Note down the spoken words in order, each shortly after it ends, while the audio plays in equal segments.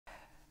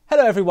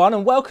Hello everyone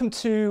and welcome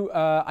to,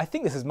 I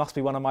think must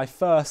be one of my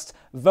first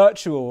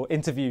virtual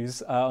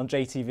interviews on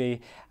JTV.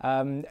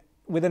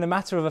 Within a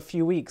matter of a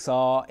few weeks,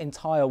 our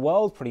entire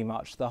world, pretty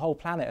much, the whole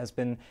planet has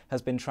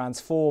been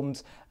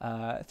transformed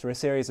through a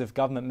series of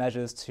government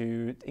measures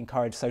to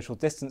encourage social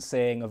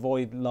distancing,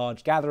 avoid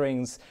large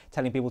gatherings,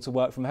 telling people to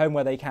work from home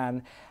where they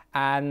can,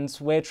 and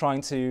we're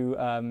trying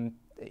to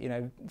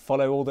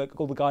follow all the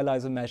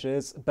guidelines and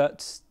measures,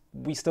 but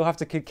we still have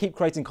to keep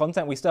creating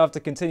content. We still have to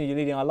continue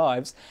leading our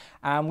lives,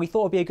 and we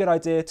thought it'd be a good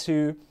idea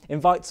to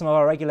invite some of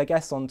our regular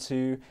guests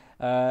onto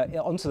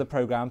the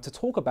program to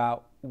talk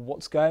about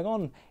what's going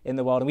on in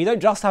the world. And we don't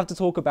just have to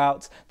talk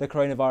about the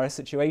coronavirus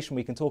situation.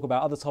 We can talk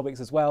about other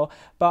topics as well.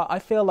 But I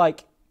feel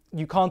like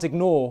you can't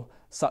ignore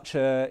such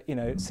a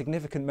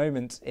significant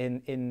moment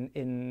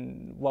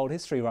in world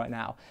history right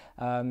now,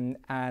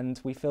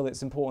 and we feel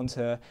it's important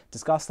to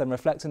discuss them,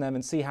 reflect on them,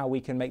 and see how we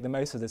can make the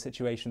most of the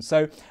situation.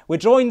 So we're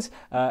joined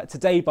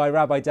today by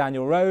Rabbi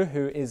Daniel Rowe,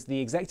 who is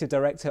the executive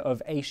director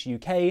of AISH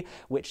UK,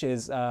 which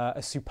is a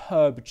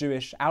superb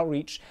Jewish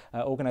outreach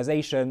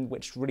organisation,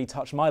 which really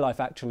touched my life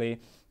actually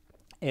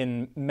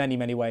in many,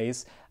 many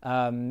ways,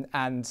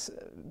 and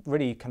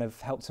really kind of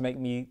helped to make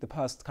me the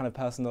kind of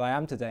person that I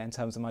am today in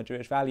terms of my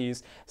Jewish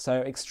values.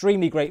 So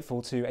extremely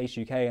grateful to AISH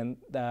UK and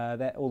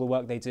all the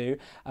work they do.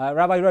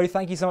 Rabbi Rowe,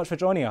 thank you so much for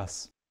joining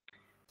us.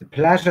 It's a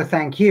pleasure,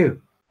 thank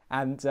you.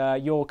 And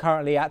you're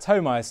currently at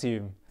home, I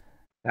assume,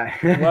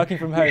 working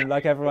from home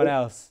like everyone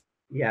else.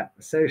 Yeah,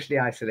 socially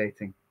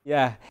isolating.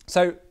 Yeah.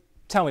 So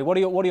tell me, what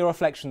are your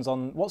reflections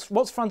on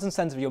what's front and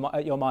center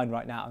of your mind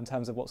right now in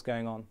terms of what's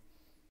going on?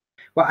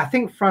 Well, I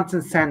think front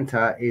and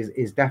center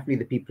is definitely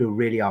the people who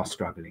really are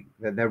struggling.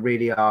 There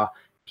really are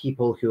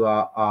people who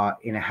are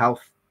in a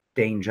health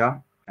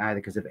danger, either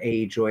because of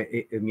age or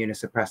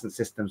immunosuppressant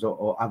systems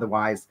or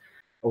otherwise,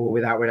 or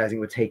without realizing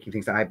we're taking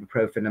things like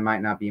ibuprofen and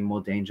might now be in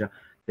more danger.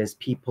 There's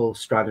people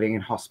struggling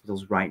in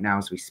hospitals right now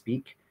as we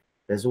speak.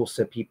 There's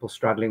also people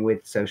struggling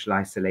with social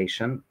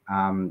isolation.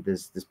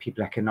 There's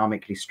people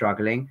economically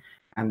struggling,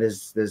 and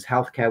there's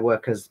healthcare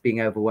workers being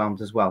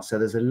overwhelmed as well. So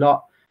there's a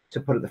lot to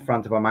put at the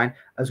front of our mind.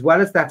 As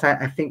well as that,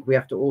 I think we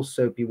have to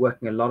also be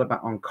working a lot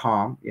on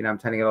calm. I'm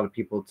telling a lot of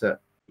people to,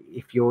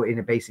 if you're in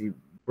a basically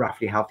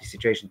roughly healthy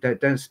situation,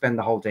 don't spend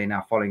the whole day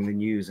now following the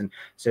news and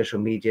social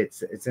media.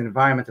 It's an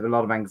environment of a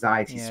lot of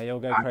anxiety. Yeah, you'll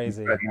go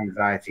crazy.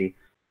 Anxiety,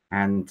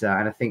 and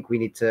I think we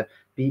need to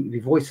be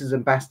voices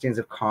and bastions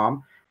of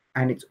calm.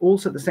 And it's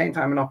also at the same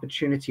time an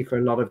opportunity for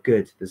a lot of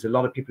good. There's a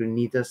lot of people who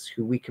need us,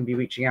 who we can be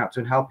reaching out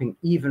to and helping,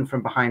 even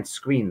from behind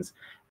screens.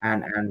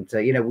 And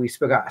we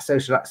spoke about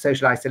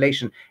social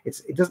isolation.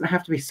 It doesn't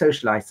have to be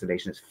social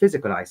isolation. It's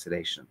physical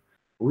isolation.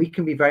 We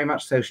can be very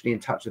much socially in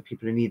touch with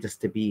people who need us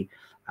to be.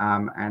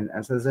 And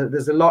so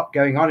there's a lot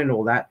going on in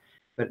all that.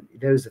 But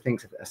those are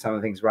some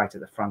of the things right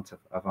at the front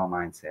of our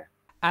minds here.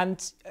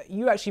 And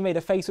you actually made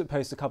a Facebook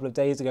post a couple of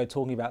days ago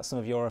talking about some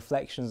of your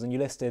reflections, and you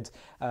listed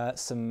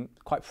some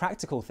quite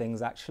practical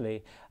things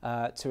actually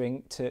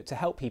to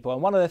help people.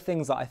 And one of the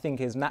things that I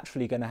think is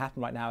naturally going to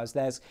happen right now is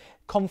there's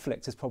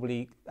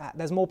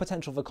more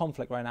potential for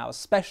conflict right now,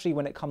 especially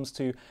when it comes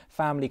to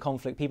family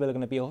conflict. People are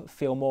going to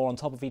feel more on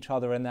top of each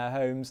other in their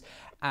homes.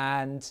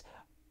 And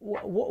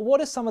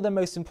what are some of the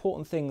most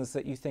important things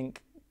that you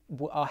think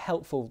are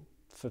helpful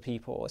for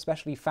people,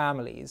 especially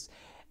families,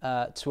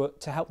 to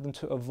help them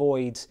to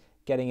avoid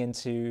getting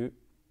into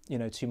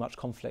too much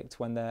conflict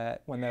when they're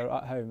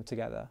at home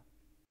together?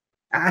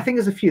 I think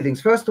there's a few things.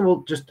 First of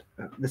all, just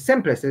the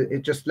simplest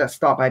is just let's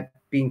start by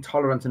being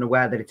tolerant and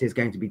aware that it is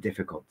going to be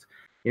difficult.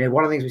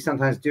 One of the things we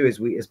sometimes do is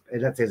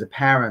let's say as a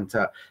parent,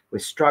 we're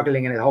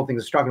struggling and the whole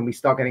thing's a struggle, and we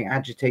start getting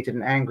agitated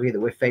and angry that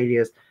we're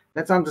failures.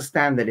 Let's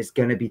understand that it's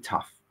going to be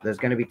tough. There's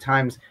going to be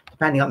times,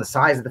 depending on the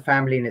size of the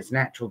family and its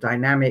natural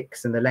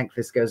dynamics and the length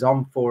this goes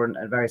on for and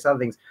various other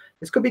things,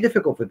 this could be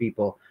difficult for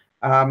people.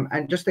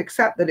 And just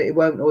accept that it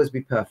won't always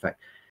be perfect.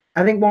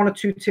 I think one or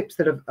two tips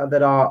that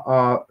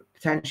are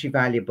potentially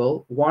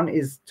valuable. One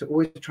is to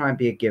always try and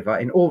be a giver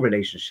in all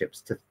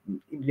relationships.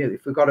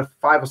 If we've got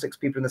 5 or 6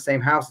 people in the same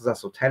house as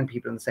us, or 10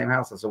 people in the same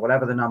house as us, or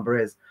whatever the number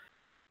is,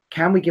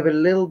 can we give a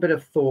little bit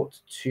of thought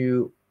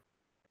to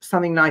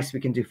something nice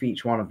we can do for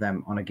each one of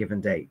them on a given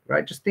day,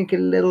 right? Just think a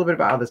little bit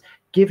about others.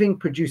 Giving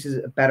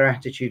produces a better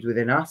attitude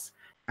within us,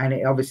 and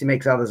it obviously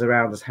makes others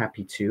around us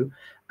happy too.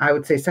 I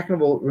would say, second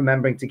of all,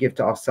 remembering to give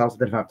to ourselves. I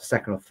don't know if I'm up to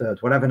second or third,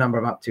 whatever number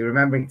I'm up to,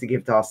 remembering to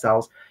give to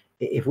ourselves.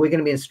 If we're going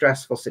to be in a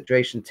stressful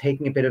situation,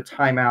 taking a bit of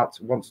time out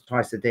once or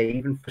twice a day,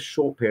 even for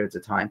short periods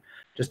of time,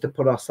 just to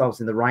put ourselves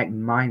in the right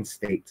mind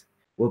state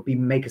will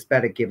make us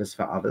better givers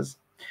for others.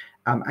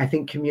 I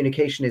think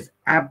communication is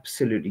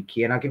absolutely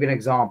key. And I'll give you an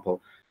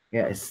example.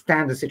 A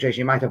standard situation,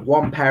 you might have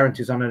one parent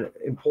who's on an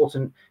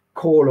important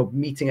call or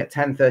meeting at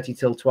 10:30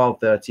 till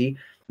 12:30.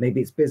 Maybe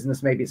it's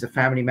business, maybe it's a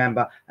family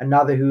member,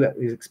 another who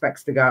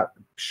expects to go out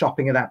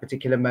shopping at that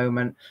particular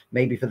moment,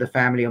 maybe for the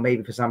family or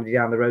maybe for somebody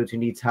down the road who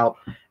needs help.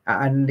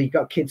 And you've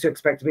got kids who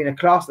expect to be in a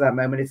class at that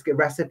moment. It's a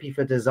recipe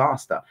for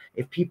disaster.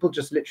 If people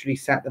just literally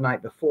sat the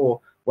night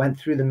before, went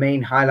through the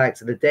main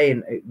highlights of the day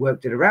and it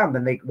worked it around,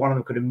 then one of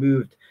them could have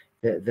moved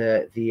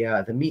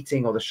the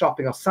meeting or the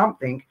shopping or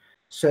something,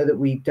 so that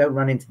we don't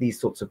run into these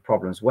sorts of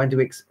problems. When do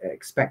we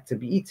expect to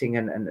be eating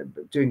and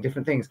doing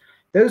different things?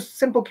 Those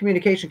simple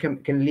communication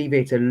can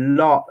alleviate a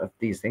lot of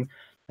these things.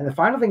 And the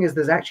final thing is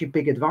there's actually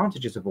big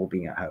advantages of all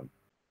being at home.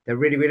 There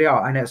really, really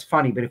are. I know it's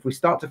funny, but if we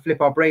start to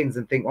flip our brains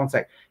and think, one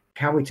sec,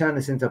 can we turn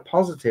this into a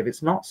positive?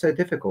 It's not so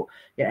difficult.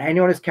 Yeah,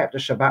 anyone who's kept a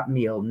Shabbat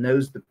meal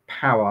knows the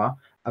power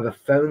of a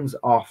phones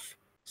off,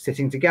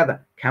 sitting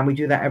together. Can we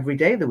do that every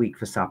day of the week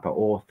for supper,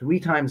 or 3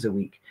 times a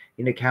week?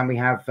 You know, can we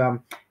have,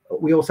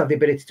 we also have the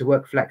ability to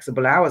work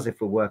flexible hours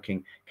if we're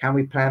working. Can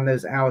we plan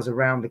those hours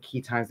around the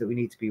key times that we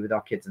need to be with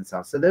our kids and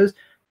stuff? So those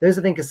I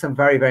think are some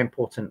very, very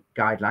important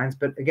guidelines.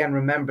 But again,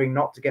 remembering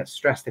not to get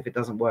stressed if it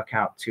doesn't work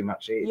out too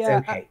much. It's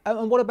okay.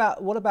 And what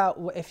about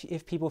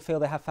if people feel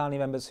they have family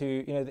members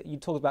who, you know, you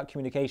talked about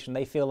communication,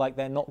 they feel like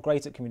they're not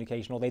great at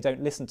communication, or they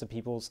don't listen to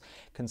people's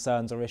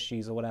concerns or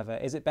issues or whatever.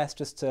 Is it best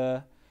just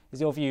to,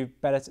 is your view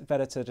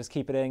better to just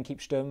keep it in, keep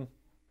stum?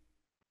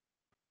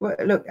 Well,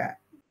 look,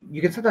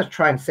 you can sometimes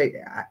try and say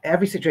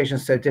every situation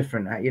is so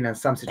different. You know,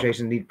 some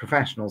situations need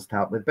professionals to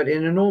help with, but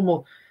in a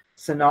normal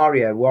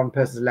scenario, one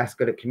person's less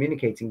good at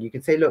communicating, you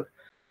could say, look,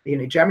 you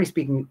know, generally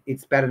speaking,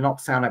 it's better not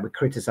to sound like we're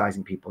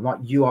criticizing people,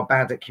 not you are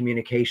bad at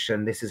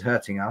communication, this is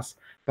hurting us,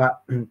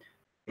 but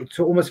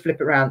to almost flip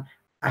it around.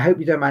 I hope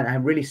you don't mind,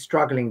 I'm really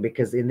struggling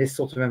because in this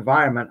sort of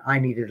environment, I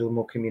need a little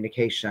more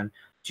communication.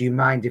 Do you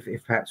mind if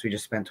perhaps we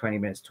just spend 20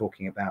 minutes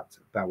talking about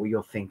what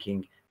you're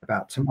thinking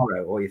about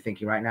tomorrow, or you're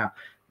thinking right now?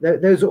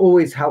 Those are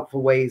always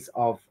helpful ways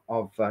of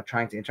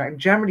trying to interact.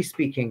 Generally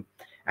speaking,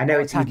 I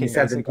know it's easier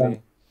said than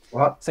done.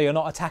 What? So you're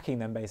not attacking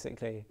them,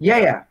 basically?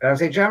 Yeah. I would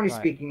say, generally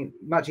speaking,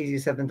 much easier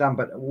said than done.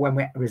 But when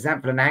we're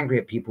resentful and angry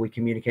at people, we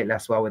communicate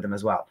less well with them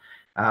as well.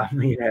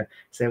 You know,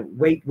 so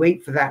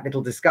wait for that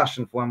little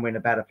discussion for when we're in a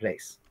better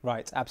place.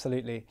 Right,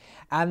 absolutely.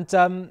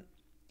 And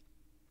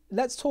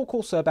let's talk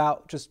also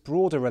about just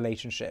broader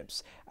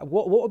relationships.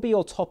 What would be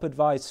your top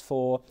advice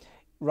for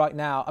right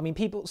now? I mean,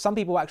 some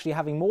people are actually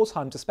having more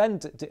time to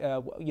spend,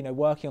 you know,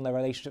 working on their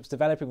relationships,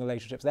 developing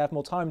relationships. They have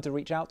more time to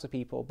reach out to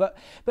people. But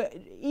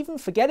even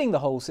forgetting the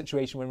whole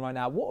situation we're in right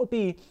now, what do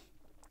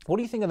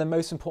you think are the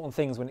most important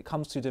things when it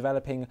comes to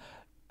developing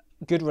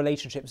good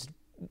relationships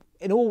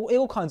in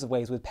all kinds of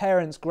ways, with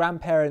parents,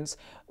 grandparents,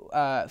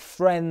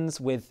 friends,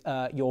 with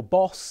your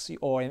boss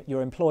or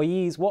your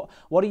employees? What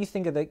do you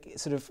think are the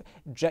sort of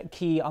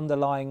key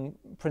underlying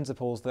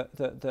principles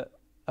that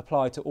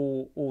apply to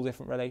all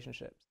different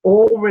relationships?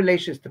 All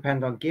relationships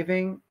depend on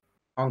giving,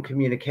 on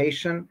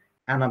communication,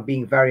 and on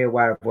being very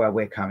aware of where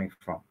we're coming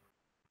from.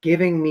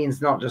 Giving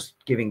means not just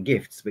giving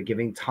gifts, but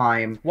giving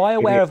time. Why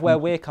aware of where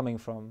we're coming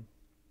from?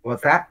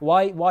 What's that?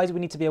 Why do we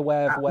need to be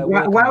aware of where we're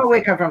coming from? Where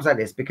we're coming from is like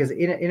this, because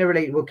in a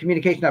relation, well,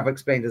 communication I've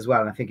explained as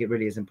well, and I think it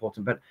really is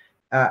important.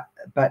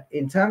 But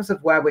in terms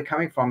of where we're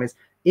coming from is,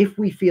 if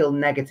we feel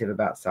negative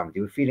about somebody,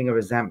 we're feeling a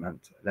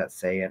resentment, let's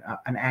say,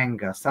 an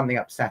anger, something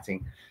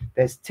upsetting,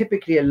 there's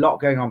typically a lot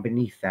going on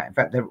beneath that. In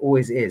fact, there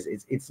always is.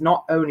 It's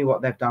not only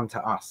what they've done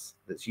to us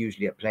that's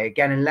usually at play.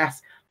 Again,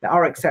 unless there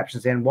are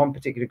exceptions, in one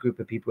particular group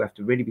of people we have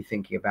to really be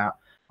thinking about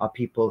are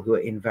people who are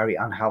in very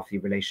unhealthy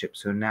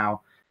relationships, who are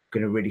now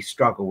going to really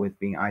struggle with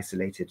being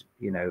isolated,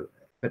 you know.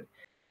 But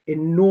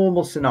in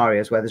normal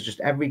scenarios where there's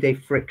just everyday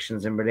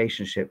frictions in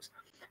relationships,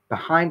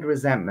 behind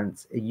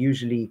resentments are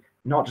usually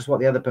not just what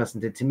the other person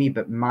did to me,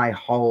 but my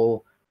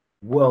whole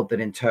world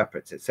that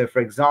interprets it. So, for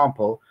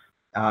example,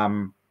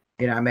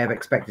 you know, I may have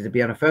expected to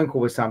be on a phone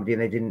call with somebody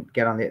and they didn't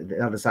get on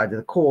the other side of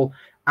the call.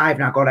 I've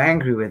now got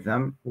angry with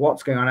them.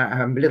 What's going on?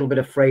 I'm a little bit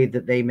afraid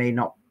that they may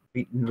not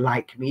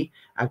like me.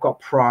 I've got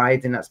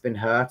pride and that's been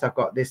hurt. I've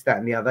got this, that,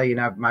 and the other. You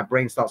know, my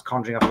brain starts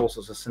conjuring up all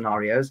sorts of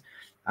scenarios.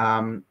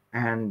 And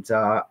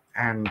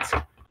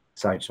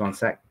sorry, just one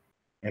sec.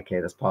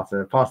 Okay, that's part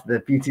of the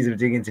beauties of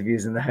doing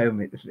interviews in the home.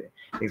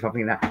 Things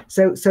popping in that.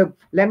 So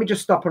let me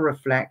just stop and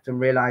reflect and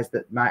realize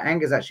that my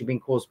anger is actually being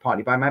caused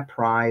partly by my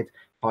pride,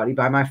 partly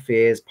by my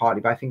fears,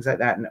 partly by things like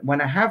that. And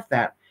when I have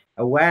that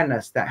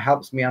awareness, that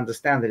helps me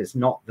understand that it's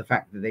not the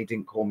fact that they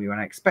didn't call me when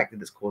I expected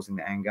that's causing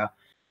the anger.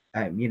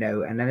 You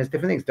know, and then there's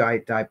different things.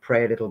 Do I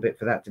pray a little bit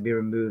for that to be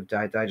removed? Do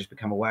I just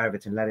become aware of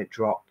it and let it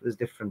drop? There's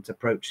different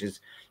approaches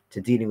to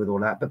dealing with all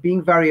that. But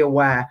being very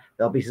aware,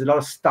 there'll be a lot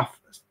of stuff,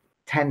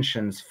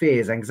 tensions,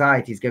 fears,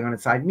 anxieties going on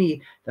inside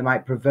me that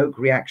might provoke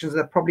reactions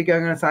that are probably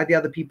going on inside the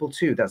other people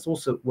too. That's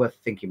also worth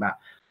thinking about.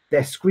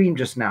 They're screamed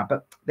just now,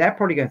 but they're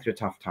probably going through a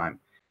tough time.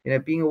 You know,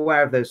 being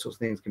aware of those sorts of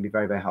things can be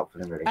very, very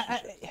helpful in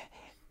relationships.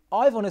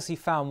 I've honestly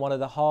found one of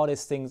the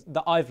hardest things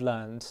that I've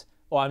learned,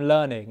 or I'm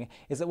learning,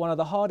 is that one of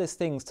the hardest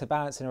things to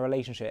balance in a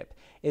relationship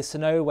is to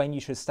know when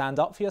you should stand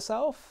up for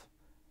yourself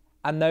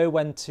and know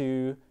when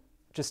to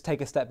just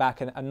take a step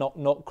back and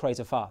not create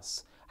a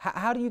fuss.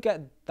 How do you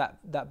get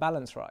that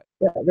balance right?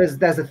 Yeah,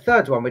 there's a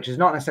third one, which is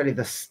not necessarily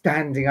the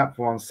standing up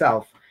for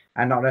oneself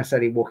and not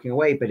necessarily walking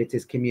away, but it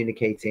is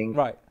communicating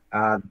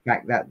the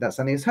fact that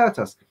something has hurt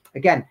us.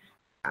 Again,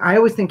 I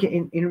always think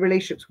in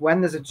relationships, when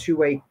there's a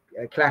two-way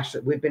clash,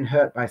 that we've been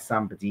hurt by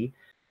somebody,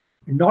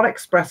 not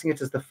expressing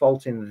it as the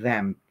fault in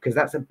them, because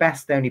that's the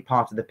best only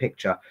part of the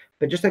picture,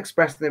 but just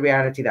expressing the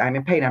reality that I'm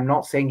in pain. I'm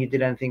not saying you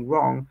did anything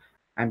wrong.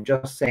 I'm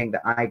just saying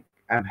that I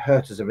am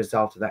hurt as a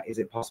result of that. Is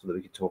it possible that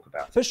we could talk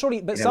about it? But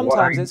surely, but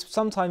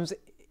sometimes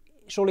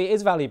surely it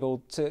is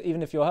valuable to,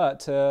 even if you're hurt,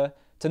 to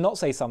not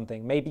say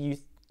something. Maybe you.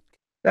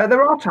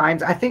 There are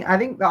times. I think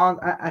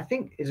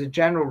as a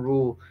general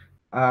rule.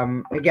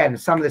 Again,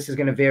 some of this is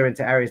going to veer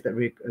into areas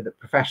that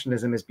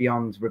professionalism is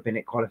beyond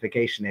rabbinic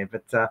qualification here.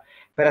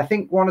 But I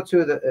think one or two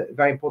of the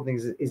very important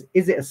things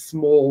is it a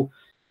small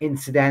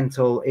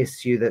incidental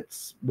issue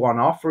that's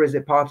one-off, or is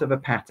it part of a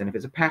pattern? If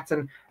it's a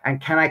pattern,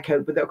 and can I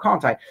cope with it or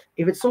can't I?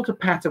 If it's sort of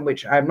pattern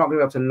which I'm not going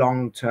to be able to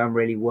long-term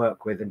really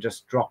work with and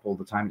just drop all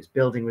the time, it's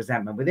building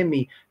resentment within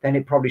me, then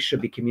it probably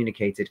should be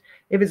communicated.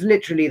 If it's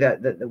literally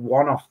the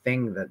one-off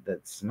thing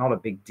that's not a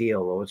big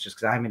deal, or it's just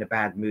because I'm in a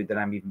bad mood that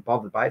I'm even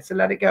bothered by it, so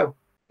let it go.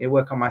 It'll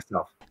work on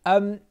myself.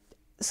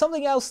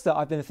 Something else that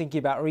I've been thinking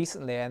about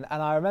recently, and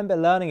I remember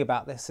learning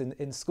about this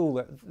in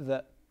school,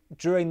 that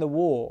during the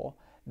war,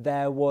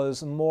 there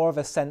was more of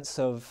a sense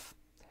of,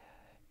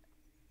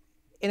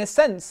 in a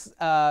sense,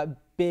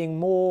 being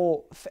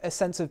more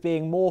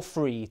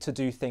free to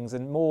do things,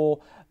 and more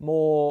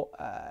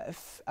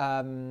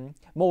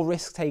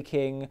risk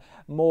taking,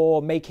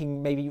 more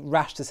making maybe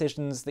rash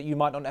decisions that you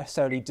might not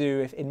necessarily do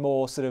if in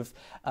more sort of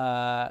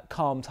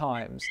calm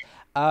times.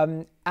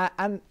 And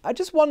I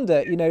just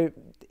wonder,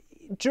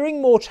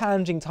 during more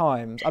challenging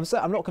times,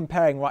 I'm not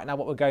comparing right now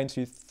what we're going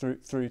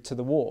through to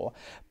the war,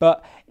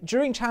 but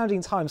during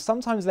challenging times,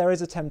 sometimes there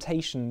is a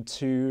temptation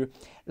to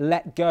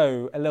let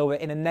go a little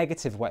bit in a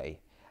negative way,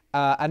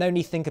 and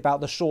only think about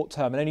the short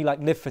term and only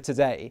live for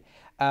today.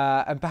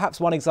 And perhaps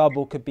one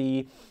example could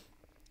be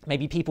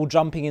maybe people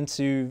jumping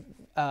into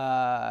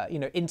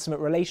intimate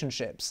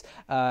relationships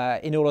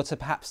in order to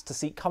perhaps to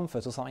seek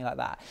comfort or something like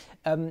that.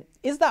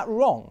 Is that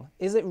wrong?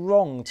 Is it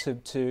wrong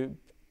to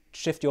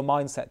shift your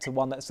mindset to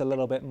one that's a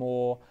little bit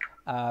more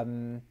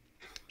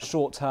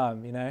short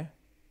term,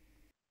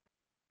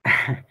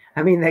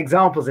 I mean, the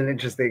example's an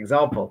interesting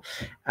example.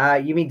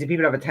 You mean, do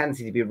people have a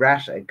tendency to be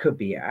rash? It could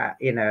be,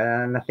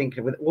 and I think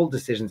with all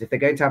decisions, if they're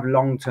going to have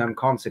long-term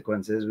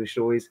consequences, we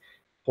should always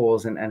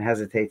pause and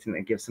hesitate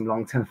and give some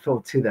long-term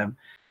thought to them.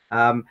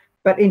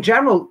 But in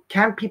general,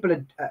 can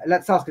people,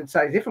 let's ask a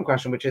slightly different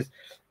question, which is,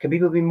 can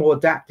people be more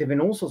adaptive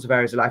in all sorts of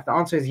areas of life? The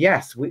answer is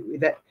yes.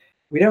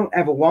 We don't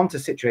ever want a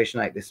situation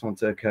like this one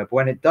to occur, but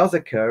when it does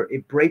occur,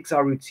 it breaks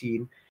our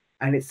routine,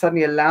 and it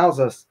suddenly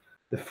allows us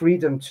the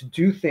freedom to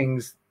do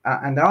things.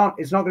 And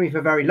it's not going to be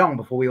for very long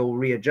before we all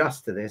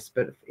readjust to this.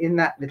 But in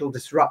that little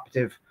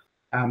disruptive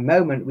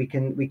moment, we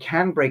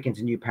can break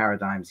into new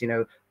paradigms.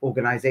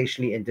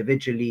 Organizationally,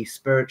 individually,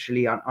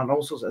 spiritually, on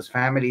all sorts as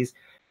families,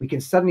 we can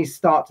suddenly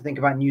start to think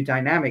about new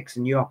dynamics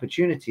and new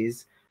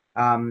opportunities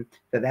that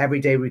the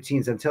everyday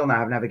routines until now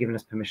have never given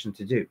us permission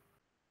to do.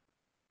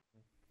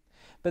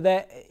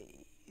 But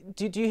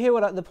do you hear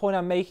what the point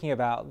I'm making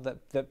about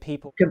that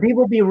people... Can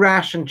people be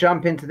rash and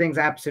jump into things?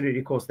 Absolutely,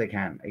 of course they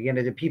can.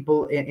 Do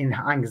people in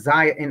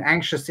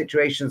anxious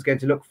situations going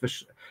to look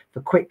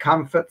for quick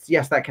comforts?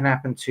 Yes, that can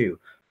happen too.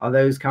 Are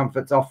those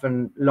comforts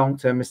often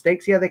long-term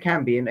mistakes? Yeah, they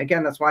can be. And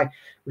again, that's why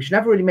we should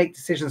never really make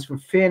decisions from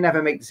fear,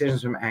 never make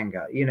decisions from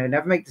anger.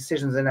 Never make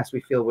decisions unless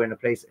we feel we're in a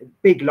place,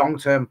 big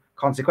long-term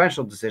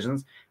consequential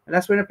decisions,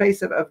 unless we're in a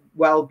place of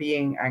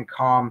well-being and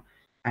calm,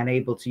 and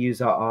able to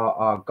use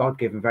our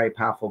God-given, very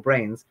powerful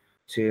brains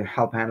to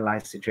help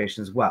analyze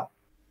situations well.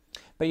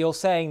 But you're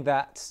saying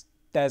that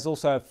there's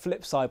also a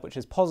flip side, which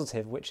is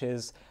positive, which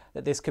is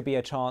that this could be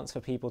a chance for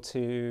people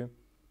to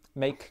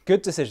make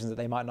good decisions that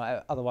they might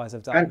not otherwise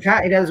have done.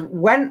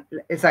 When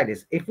it's like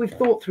this, if we've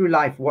thought through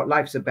life, what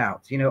life's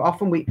about,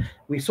 often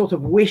we sort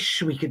of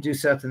wish we could do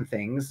certain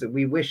things.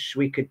 We wish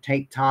we could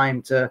take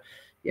time to,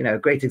 a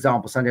great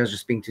example, somebody I was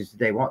just speaking to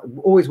today,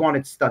 always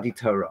wanted to study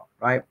Torah,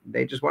 right?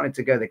 They just wanted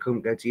to go. They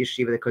couldn't go to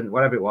yeshiva. They couldn't,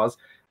 whatever it was.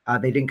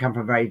 They didn't come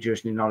from a very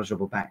Jewishly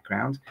knowledgeable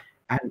background.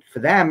 And for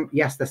them,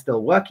 yes, they're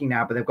still working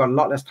now, but they've got a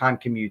lot less time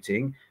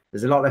commuting.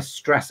 There's a lot less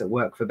stress at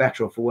work, for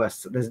better or for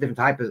worse. There's a different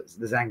type of,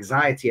 there's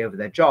anxiety over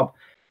their job,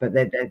 but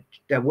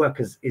their work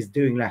is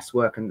doing less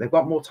work, and they've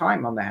got more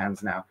time on their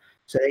hands now.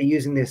 So they're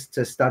using this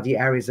to study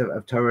areas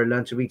of Torah,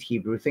 learn to read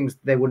Hebrew, things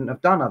they wouldn't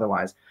have done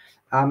otherwise.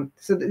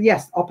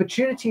 Yes,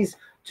 opportunities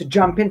to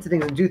jump into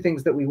things and do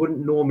things that we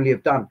wouldn't normally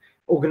have done.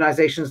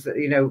 Organizations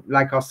that,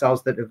 like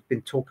ourselves, that have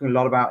been talking a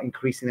lot about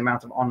increasing the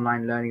amount of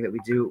online learning that we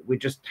do, we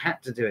just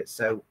had to do it.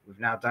 So we've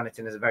now done it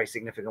in a very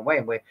significant way,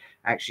 and we're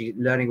actually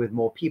learning with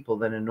more people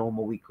than a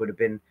normal week would have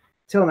been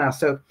till now.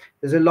 So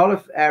there's a lot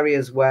of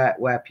areas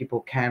where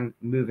people can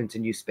move into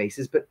new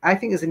spaces, but I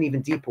think there's an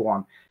even deeper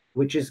one,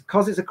 which is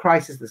because it's a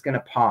crisis that's going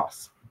to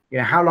pass.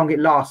 How long it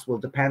lasts will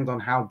depend on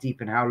how deep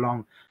and how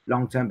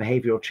long-term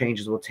behavioral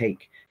changes will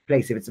take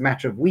place. If it's a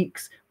matter of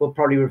weeks, we'll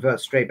probably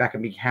revert straight back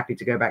and be happy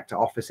to go back to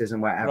offices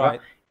and wherever.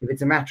 Right. If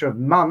it's a matter of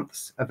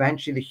months,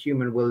 eventually the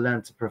human will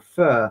learn to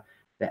prefer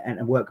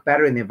and work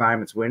better in the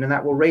environments we're in, and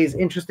that will raise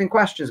interesting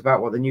questions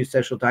about what the new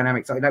social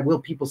dynamics are. Like, will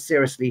people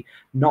seriously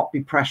not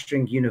be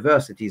pressuring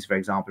universities, for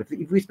example?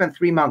 If we spend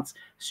 3 months,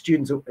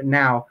 students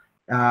now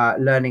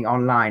learning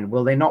online,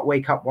 will they not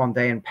wake up one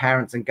day and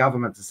parents and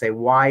governments and say,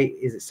 why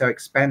is it so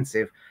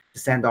expensive to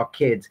send our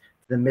kids to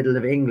the middle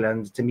of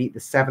England to meet the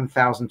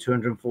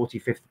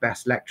 7,245th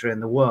best lecturer in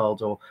the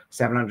world, or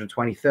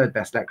 723rd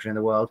best lecturer in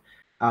the world,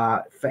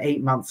 for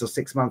 8 months or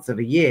 6 months of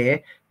a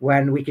year,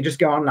 when we could just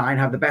go online,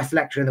 have the best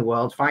lecturer in the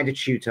world, find a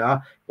tutor?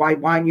 Why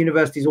aren't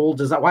universities all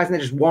designed? Why isn't there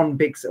just one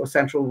big or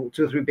central,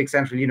 2 or 3 big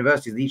central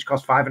universities that each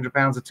cost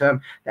 £500 a term,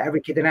 that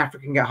every kid in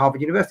Africa can get Harvard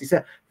University?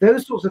 So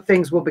those sorts of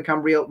things will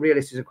become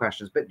realistic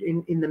questions. But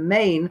in the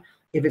main,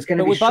 if it's going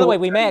to be by the way,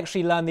 we may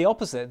actually learn the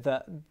opposite,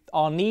 that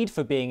our need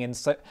for being in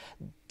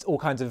all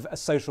kinds of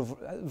social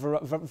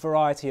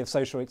variety of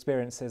social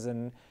experiences,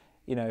 and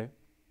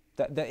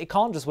that it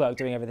can't just work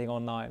doing everything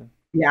online.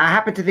 Yeah, I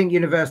happen to think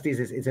universities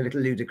is a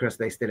little ludicrous.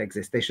 They still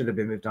exist. They should have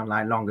been moved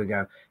online long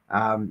ago.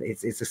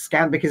 It's a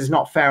scam because it's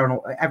not fair on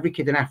every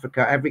kid in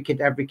Africa, every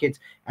kid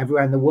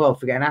everywhere in the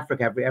world. Forget in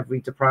Africa, every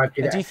deprived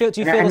kid. Do you feel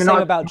the same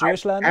about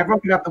Jewish learning?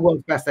 Everyone could have the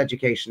world's best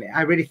education.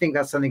 I really think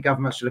that's something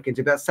governments should look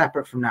into. But that's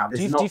separate from now. Do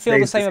you feel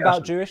the same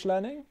about Jewish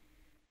learning?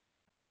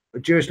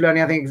 Jewish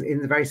learning, I think, is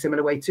in a very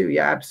similar way too.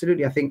 Yeah,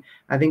 absolutely. I think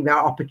there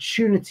are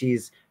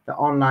opportunities that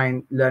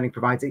online learning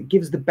provides. It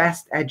gives the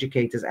best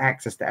educators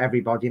access to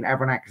everybody, and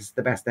everyone access to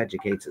the best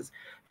educators.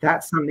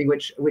 That's something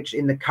which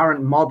in the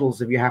current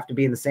models of you have to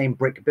be in the same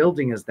brick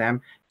building as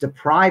them,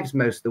 deprives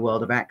most of the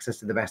world of access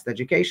to the best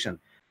education.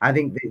 I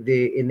think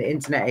in the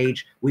internet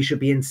age, we should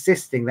be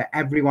insisting that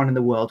everyone in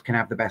the world can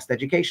have the best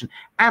education,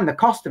 and the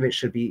cost of it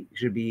should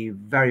be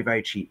very,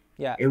 very cheap.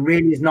 Yeah. It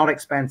really is not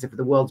expensive for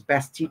the world's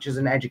best teachers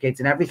and educators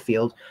in every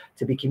field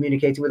to be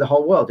communicating with the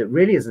whole world. It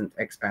really isn't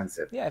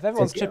expensive. Yeah, if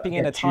everyone's chipping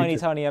in a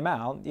tiny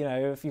amount,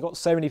 if you've got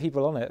so many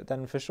people on it,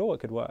 then for sure it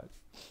could work.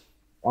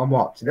 On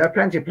what? There are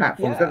plenty of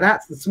platforms. Yeah.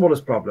 That's the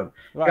smallest problem.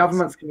 Right.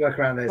 Governments can work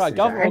around those. Right,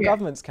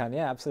 governments can,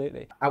 yeah,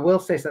 absolutely. I will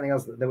say something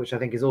else which I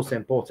think is also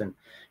important,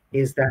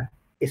 is that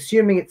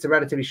assuming it's a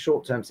relatively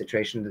short-term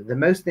situation, the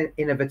most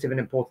innovative and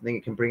important thing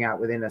it can bring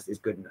out within us is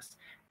goodness.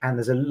 And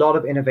there's a lot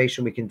of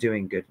innovation we can do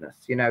in goodness.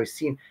 We've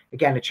seen,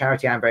 again, a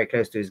charity I'm very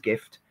close to is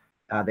GIFT.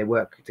 They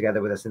work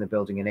together with us in the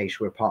building in Asia.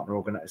 We're a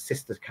partner, a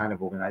sister kind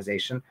of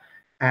organization.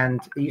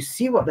 And you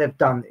see what they've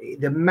done,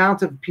 the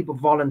amount of people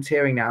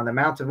volunteering now, and the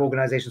amount of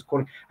organizations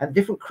calling, and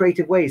different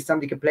creative ways.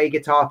 Somebody can play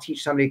guitar,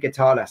 teach somebody a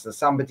guitar lesson.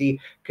 Somebody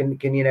can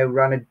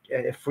run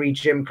a free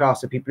gym class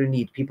for people who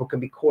need. People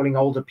can be calling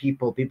older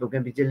people. People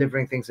can be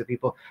delivering things to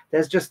people.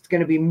 There's just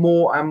going to be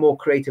more and more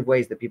creative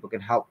ways that people can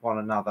help one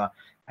another.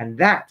 And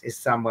that is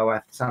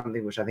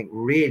something which I think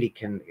really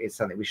is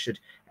something we should.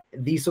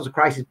 These sorts of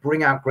crises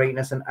bring out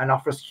greatness and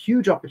offer us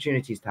huge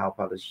opportunities to help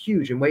others,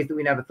 huge, in ways that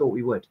we never thought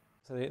we would.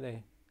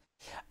 Absolutely.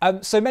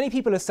 So many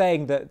people are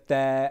saying that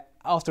they're,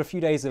 after a few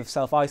days of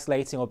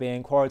self-isolating or being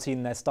in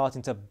quarantine, they're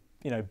starting to,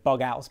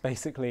 bug out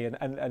basically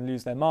and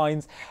lose their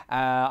minds.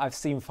 I've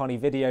seen funny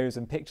videos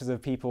and pictures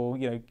of people,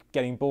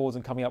 getting bored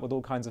and coming up with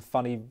all kinds of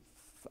funny,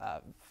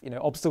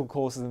 obstacle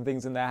courses and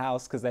things in their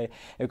house because they've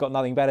got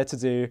nothing better to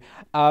do.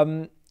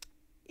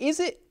 Is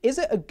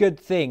it a good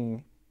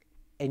thing,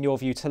 in your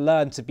view, to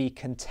learn to be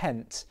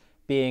content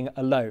being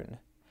alone?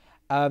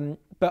 And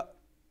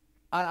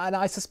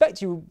I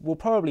suspect you will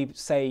probably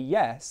say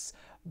yes,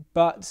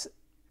 but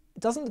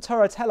doesn't the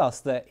Torah tell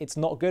us that it's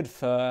not good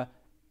for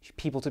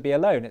people to be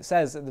alone? It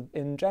says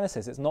in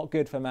Genesis, it's not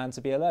good for man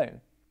to be alone.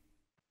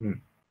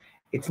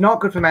 It's not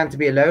good for man to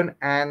be alone,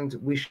 and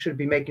we should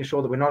be making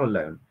sure that we're not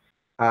alone.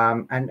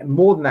 And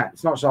more than that,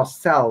 it's not just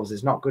ourselves,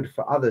 it's not good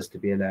for others to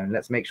be alone.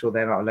 Let's make sure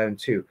they're not alone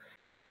too.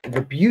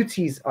 The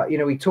beauties are,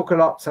 we talk a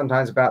lot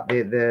sometimes about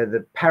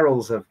the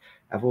perils of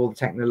all the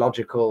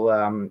technological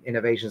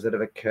innovations that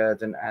have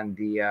occurred and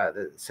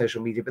the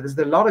social media, but there's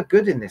a lot of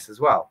good in this as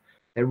well.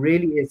 There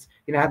really is.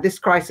 Had this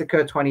crisis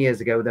occurred 20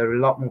 years ago, there were a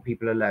lot more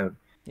people alone.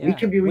 Yeah.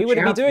 We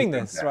wouldn't be doing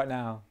this right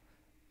now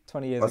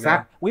 20 years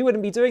ago. We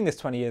wouldn't be doing this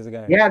 20 years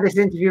ago. Yeah, this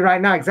interview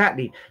right now,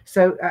 exactly.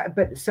 So,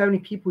 but so many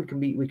people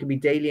we can be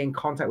daily in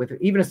contact with,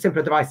 even a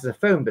simpler device as a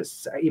phone, but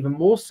even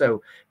more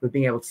so with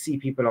being able to see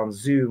people on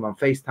Zoom, on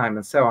FaceTime,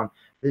 and so on.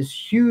 There's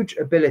huge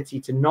ability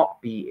to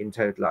not be in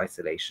total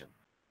isolation.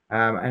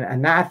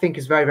 And that I think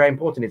is very, very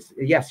important. It's,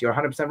 yes, you're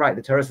 100% right.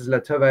 The Torah says,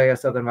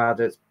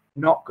 it's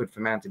not good for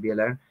man to be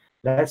alone.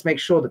 Let's make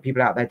sure that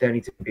people out there don't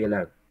need to be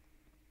alone.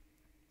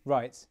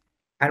 Right.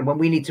 And when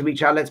we need to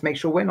reach out, let's make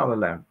sure we're not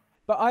alone.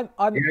 But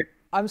but do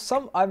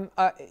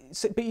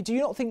you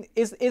not think,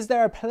 is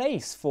there a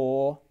place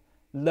for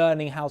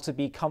learning how to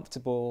be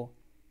comfortable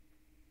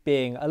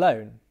being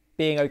alone,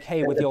 being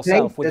okay with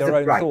yourself, with your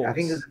own thoughts? I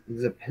think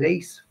there's a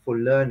place for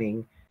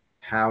learning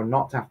how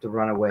not to have to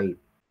run away.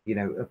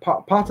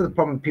 Part of the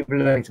problem people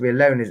learning to be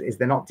alone is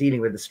they're not dealing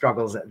with the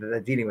struggles that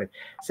they're dealing with.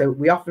 So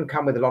we often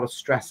come with a lot of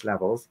stress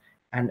levels,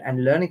 and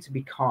learning to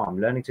be calm,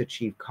 learning to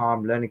achieve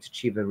calm, learning to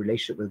achieve a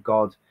relationship with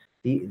God.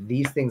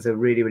 These things are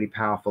really, really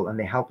powerful, and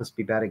they help us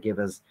be better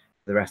givers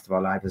for the rest of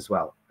our lives as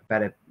well.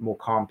 Better, more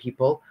calm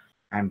people.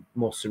 and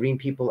more serene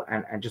people,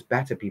 and just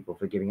better people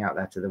for giving out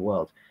there to the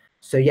world.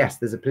 So yes,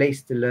 there's a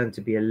place to learn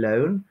to be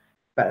alone,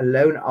 but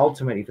alone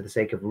ultimately for the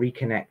sake of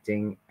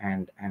reconnecting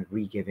and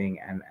re-giving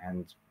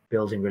and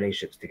building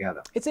relationships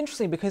together. It's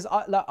interesting because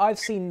I've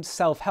seen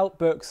self-help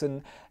books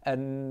and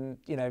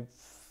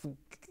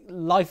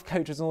life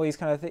coaches and all these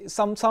kind of things.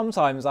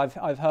 Sometimes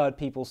I've heard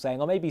people saying,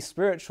 or maybe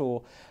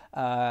spiritual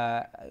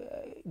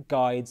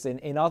guides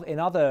in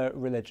other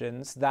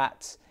religions,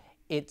 that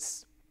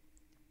it's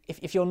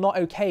if you're not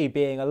okay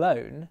being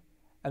alone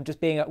and just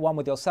being at one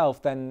with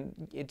yourself, then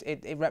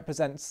it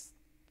represents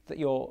that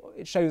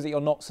it shows that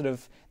you're not sort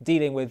of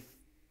dealing with,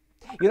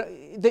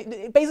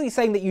 basically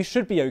saying that you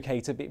should be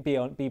okay to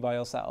be by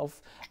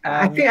yourself.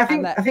 I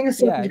think a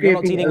certain degree you're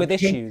of not dealing with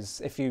okay.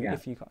 issues if you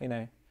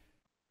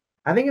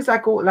I think it's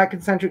like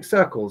concentric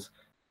circles.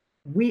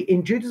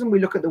 In Judaism, we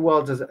look at the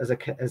world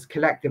as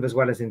collective as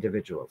well as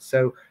individuals.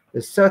 So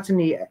there's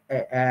certainly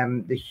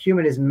the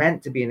human is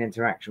meant to be in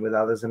interaction with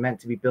others and meant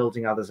to be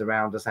building others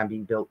around us and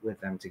being built with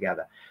them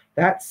together.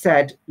 That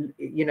said,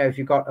 if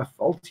you've got a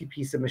faulty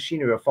piece of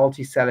machinery or a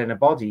faulty cell in a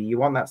body, you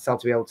want that cell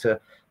to be able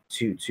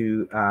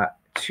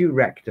to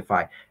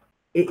rectify.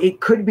 It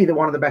could be that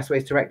one of the best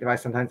ways to rectify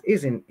sometimes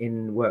is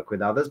in work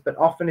with others, but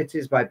often it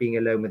is by being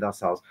alone with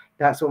ourselves.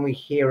 That's when we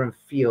hear and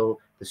feel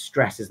the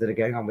stresses that are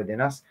going on within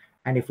us.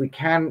 And if we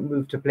can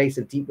move to a place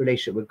of deep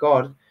relationship with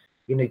God,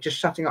 just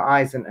shutting our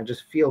eyes and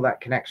just feel that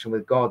connection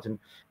with God and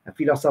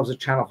feel ourselves a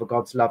channel for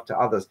God's love to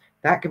others,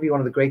 that can be one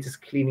of the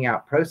greatest cleaning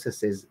out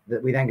processes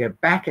that we then go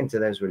back into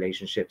those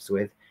relationships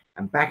with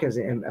and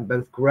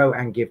both grow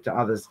and give to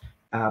others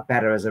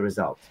better as a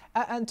result.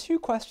 And two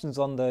questions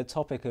on the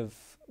topic of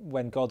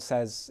when God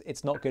says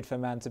it's not good for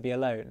man to be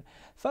alone.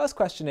 First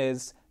question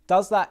is,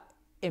 does that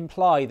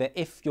imply that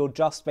if you're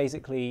just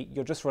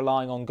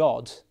relying on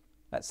God,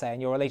 let's say,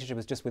 and your relationship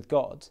is just with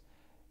God,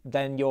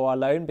 then you're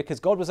alone because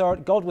God was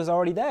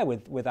already there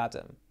with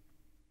Adam?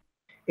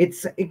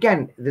 It's,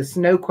 again, there's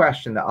no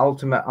question that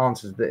ultimate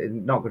answers that it's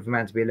not good for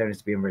man to be alone is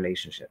to be in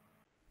relationship.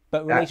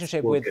 But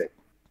relationship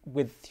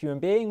with human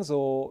beings,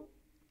 or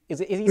is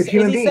he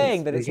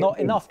saying that it's not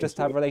enough just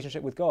to have a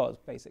relationship with God,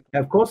 basically?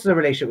 Of course, it's a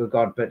relationship with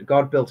God, but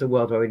God built a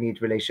world where we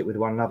need relationship with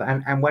one another,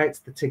 and where it's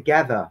the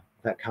together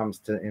that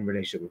comes in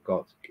relationship with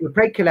God. We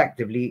pray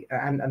collectively,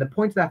 and the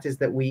point of that is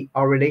that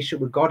our relationship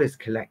with God is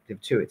collective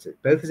too. It's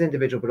both as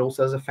individual, but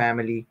also as a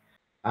family.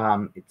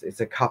 It's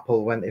a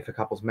couple if a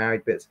couple's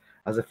married, but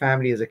as a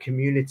family, as a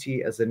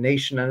community, as a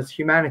nation, and as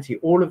humanity.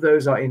 All of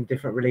those are in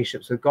different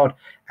relationships with God,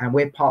 and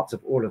we're parts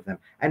of all of them.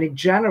 And in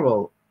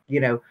general,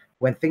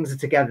 when things are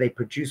together, they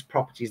produce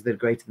properties that are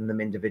greater than them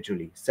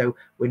individually. So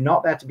we're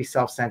not there to be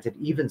self-centered,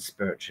 even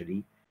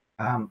spiritually.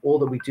 All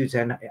that we do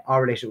to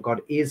our relationship with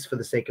God is for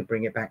the sake of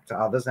bringing it back to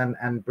others,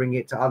 and bringing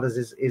it to others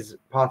is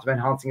part of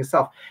enhancing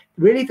yourself.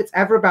 Really, if it's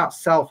ever about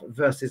self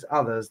versus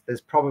others,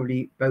 there's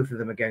probably both of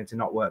them are going to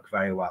not work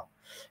very well.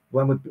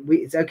 When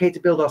it's okay to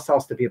build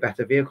ourselves to be a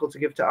better vehicle to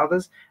give to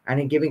others, and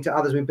in giving to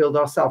others, we build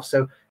ourselves.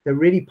 So they're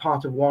really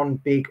part of one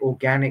big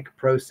organic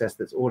process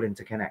that's all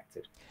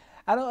interconnected.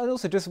 And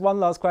also, just one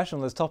last question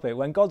on this topic.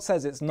 When God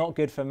says it's not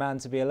good for man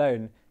to be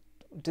alone,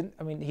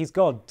 he's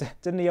God.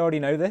 Didn't he already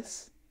know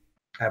this?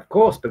 Of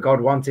course, but God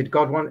wanted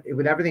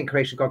with everything in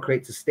creation, God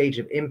creates a stage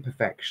of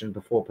imperfection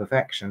before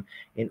perfection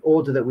in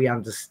order that we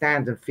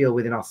understand and feel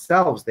within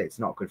ourselves that it's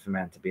not good for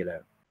man to be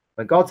alone.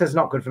 When God says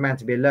not good for man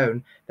to be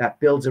alone, that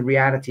builds a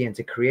reality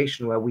into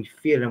creation where we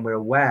feel and we're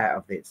aware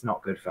of that it's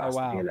not good for us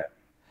to be alone.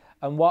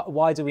 And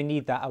why do we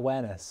need that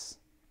awareness?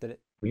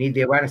 We need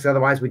the awareness,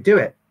 otherwise we'd do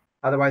it.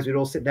 Otherwise we'd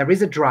all sit. There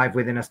is a drive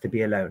within us to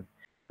be alone,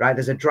 right?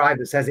 There's a drive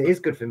that says it is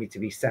good for me to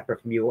be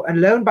separate from you. And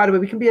alone, by the way,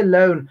 we can be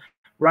alone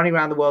running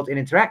around the world in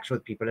interaction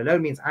with people.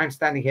 Alone means I'm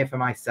standing here for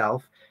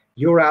myself.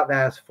 You're out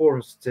there for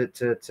us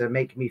to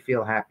make me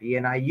feel happy,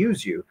 and I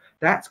use you.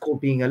 That's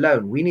called being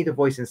alone. We need a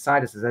voice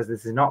inside us that says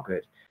this is not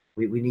good.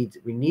 We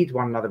need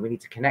one another. We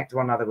need to connect to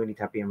one another. We need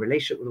to be in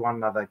relationship with one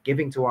another,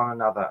 giving to one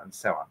another, and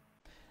so on.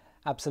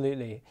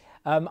 Absolutely.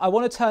 I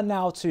want to turn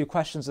now to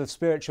questions of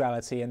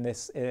spirituality in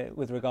this,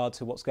 with regard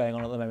to what's going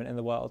on at the moment in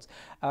the world.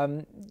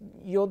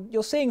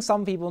 You're seeing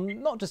some people,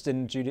 not just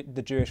in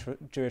the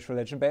Jewish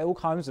religion, but all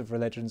kinds of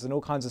religions and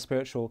all kinds of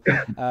spiritual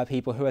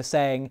people who are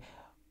saying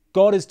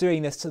God is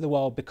doing this to the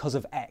world because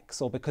of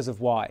X or because of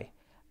Y.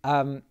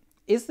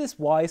 Is this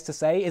wise to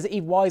say? Is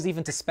it wise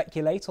even to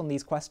speculate on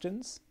these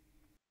questions?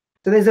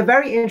 So there's a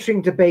very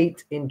interesting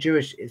debate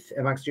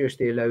amongst Jewish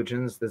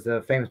theologians. There's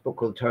a famous book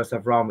called Torah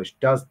Savram, which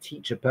does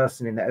teach a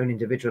person in their own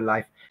individual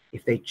life,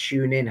 if they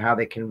tune in, how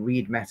they can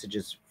read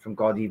messages from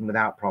God even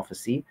without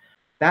prophecy.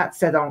 That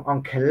said,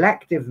 on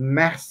collective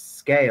mass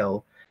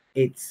scale,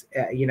 it's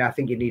I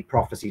think you need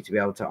prophecy to be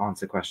able to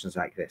answer questions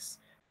like this.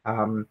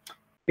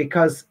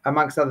 Because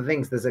amongst other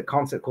things, there's a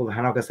concept called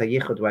Hanagas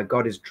HaYichud, where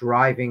God is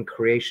driving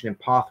creation in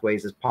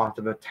pathways as part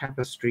of a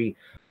tapestry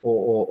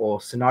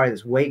or scenario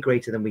that's way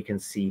greater than we can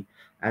see.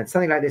 And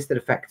something like this that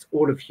affects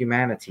all of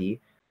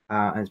humanity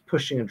and is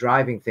pushing and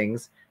driving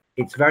things,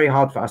 it's very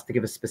hard for us to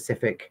give a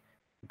specific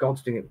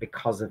God's doing it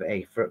because of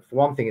A. For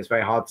one thing, it's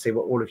very hard to say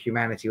what all of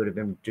humanity would have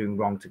been doing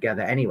wrong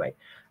together anyway.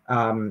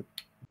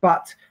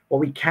 But what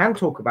we can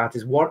talk about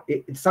is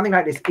something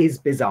like this is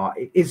bizarre,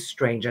 it is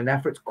strange, and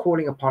therefore it's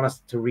calling upon us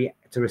to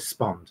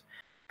respond.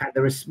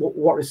 And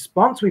what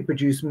response we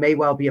produce may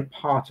well be a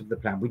part of the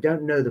plan. We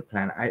don't know the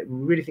plan. I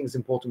really think it's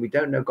important. We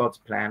don't know God's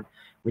plan.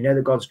 We know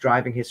that God's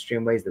driving history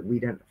in ways that we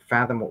don't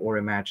fathom or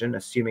imagine,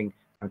 assuming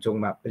I'm talking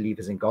about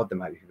believers in God. There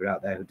might be people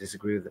out there who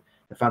disagree with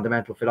the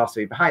fundamental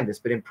philosophy behind this.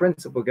 But in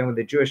principle, going with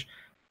the Jewish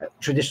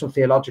traditional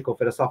theological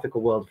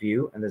philosophical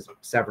worldview, and there's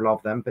several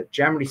of them, but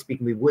generally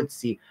speaking, we would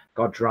see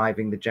God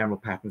driving the general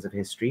patterns of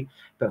history.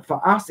 But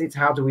for us, it's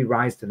how do we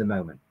rise to the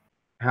moment?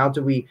 How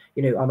do we,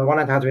 on the one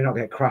hand, how do we not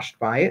get crushed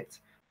by it?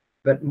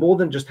 But more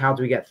than just how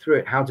do we get through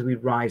it, how do we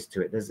rise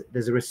to it?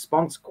 There's a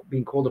response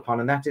being called upon,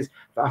 and that is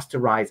for us to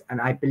rise.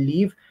 And I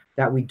believe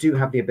that we do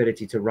have the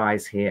ability to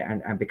rise here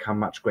and become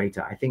much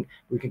greater. I think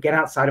we could get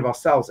outside of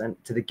ourselves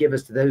and to the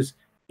givers, to those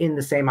in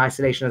the same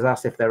isolation as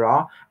us, if there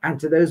are, and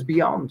to those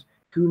beyond.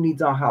 Who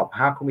needs our help?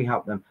 How can we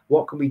help them?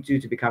 What can we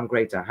do to become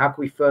greater? How can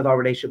we further our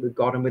relationship with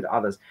God and with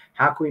others?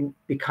 How can we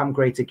become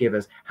greater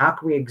givers? How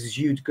can we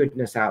exude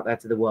goodness out there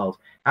to the world?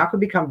 How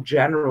can we become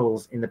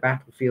generals in the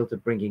battlefield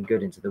of bringing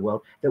good into the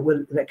world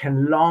that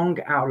can long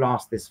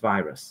outlast this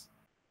virus?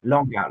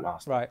 Long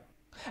outlast. Right.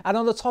 And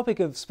on the topic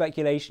of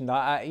speculation,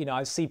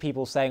 I see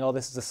people saying, "Oh,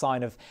 this is a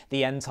sign of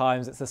the end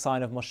times. It's a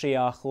sign of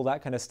Moshiach," all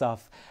that kind of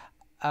stuff.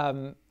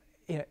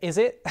 Is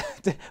it?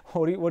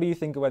 What do you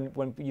think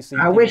when you see?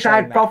 I wish I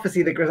had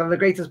prophecy. Some of the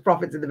greatest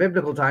prophets in the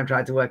biblical time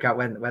tried to work out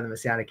when the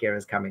Messianic era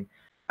is coming.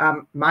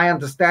 My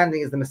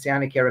understanding is the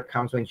Messianic era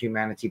comes when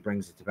humanity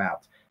brings it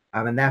about,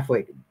 and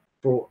therefore,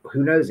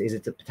 who knows? Is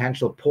it a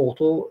potential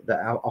portal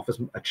that offers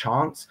a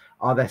chance?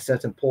 Are there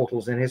certain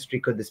portals in history?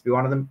 Could this be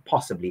one of them?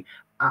 Possibly.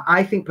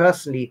 I think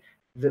personally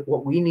that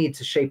what we need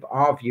to shape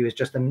our view is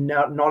just the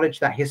knowledge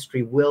that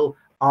history will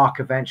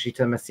arc eventually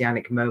to a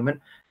messianic moment,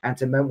 and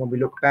to a moment when we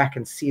look back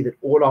and see that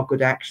all our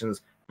good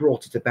actions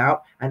brought it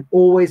about, and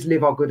always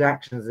live our good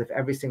actions as if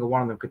every single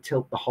one of them could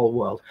tilt the whole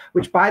world,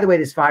 which, by the way,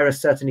 this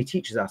virus certainly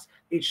teaches us.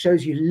 It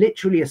shows you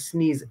literally a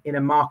sneeze in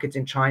a market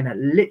in China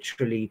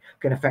literally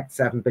can affect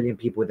 7 billion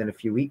people within a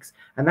few weeks.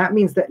 And that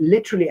means that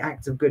literally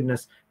acts of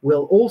goodness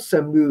will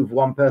also move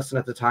one person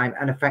at a time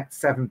and affect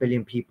 7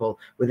 billion people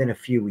within a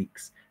few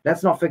weeks.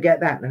 Let's not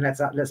forget that, and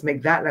let's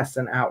make that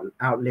lesson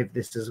outlive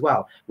this as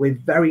well. We're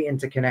very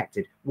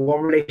interconnected.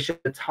 One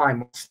relationship at a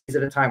time, one sneeze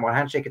at a time, one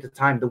handshake at a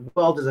time. The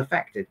world is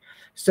affected.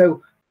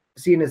 So,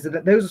 seeing as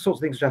that, those are sorts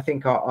of things which I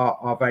think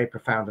are very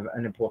profound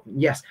and important.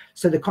 Yes.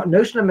 So the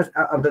notion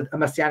of a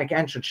messianic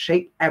end should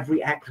shape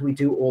every act we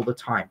do all the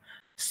time.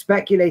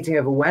 Speculating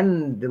over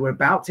when we're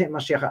about to hit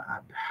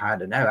Mashiach, I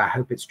don't know. I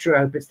hope it's true. I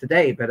hope it's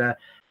today. But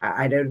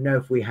I don't know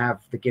if we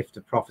have the gift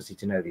of prophecy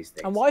to know these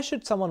things. And why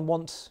should someone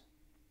want?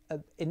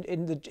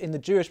 In the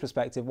Jewish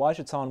perspective, why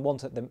should someone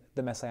want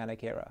the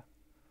Messianic era?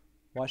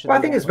 Why should? Well,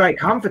 I think it's very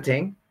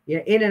comforting,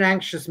 in an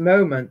anxious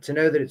moment, to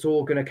know that it's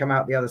all going to come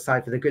out the other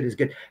side for the good is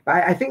good.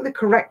 But I think the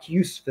correct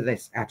use for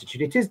this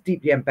attitude, it is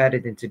deeply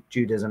embedded into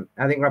Judaism.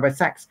 I think Rabbi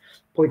Sachs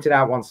pointed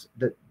out once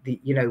that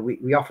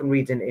we often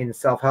read in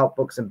self-help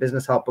books and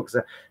business help books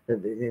that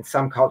in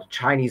some culture,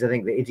 Chinese, I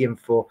think the idiom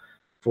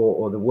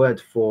or the word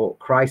for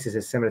crisis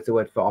is similar to the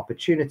word for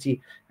opportunity.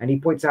 And he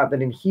points out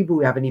that in Hebrew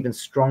we have an even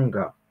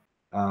stronger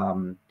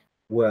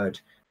word,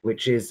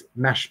 which is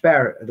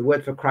mashber. The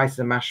word for crisis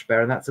is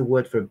mashber, and that's a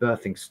word for a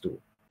birthing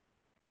stool.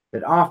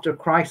 That after a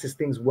crisis,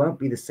 things won't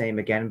be the same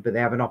again, but they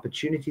have an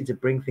opportunity to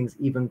bring things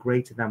even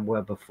greater than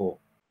were before.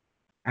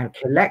 And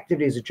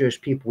collectively, as a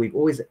Jewish people, we've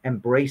always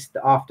embraced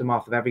the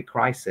aftermath of every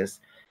crisis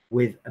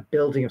with a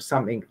building of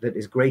something that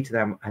is greater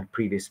than had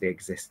previously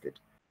existed.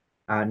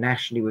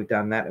 Nationally, we've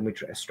done that, and we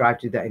strive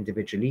to do that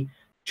individually.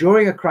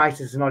 During a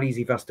crisis, it's not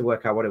easy for us to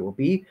work out what it will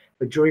be,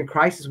 but during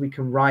crisis, we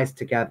can rise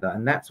together.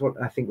 And that's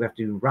what I think we have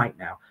to do right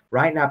now.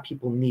 Right now,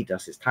 people need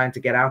us. It's time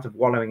to get out of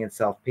wallowing in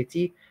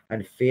self-pity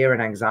and fear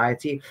and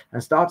anxiety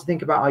and start to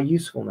think about our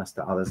usefulness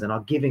to others and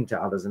our giving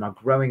to others and our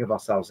growing of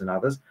ourselves and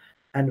others.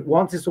 And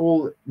once this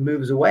all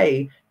moves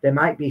away, there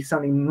might be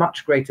something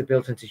much greater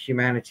built into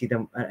humanity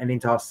and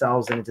into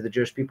ourselves and into the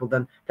Jewish people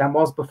than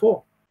was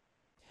before.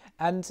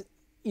 And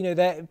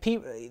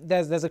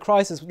there's a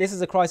crisis. This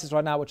is a crisis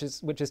right now, which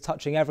is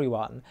touching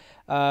everyone.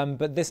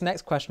 But this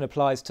next question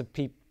applies to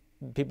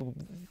people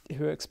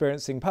who are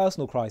experiencing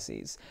personal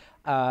crises,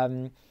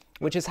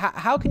 which is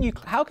how can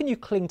you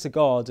cling to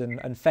God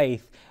and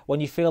faith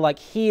when you feel like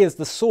He is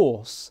the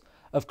source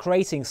of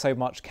creating so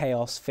much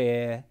chaos,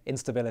 fear,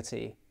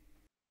 instability?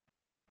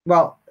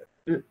 Well,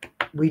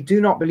 we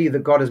do not believe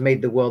that God has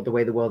made the world the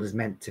way the world is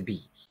meant to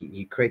be.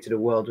 He created a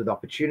world with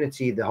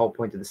opportunity. The whole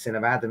point of the sin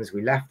of Adam is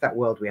we left that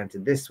world, we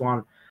entered this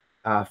one,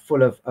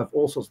 full of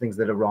all sorts of things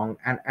that are wrong.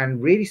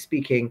 And really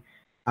speaking,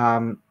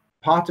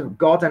 part of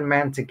God and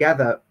man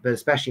together, but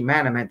especially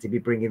man, are meant to be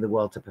bringing the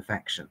world to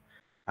perfection.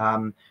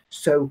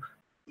 So,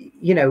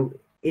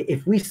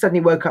 if we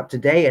suddenly woke up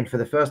today and for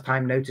the first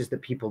time noticed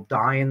that people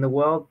die in the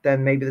world,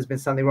 then maybe there's been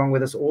something wrong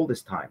with us all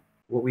this time.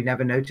 What we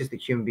never notice,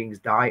 that human beings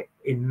die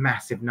in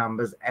massive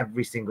numbers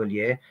every single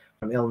year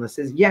from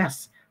illnesses.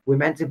 Yes, we're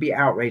meant to be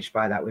outraged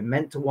by that. We're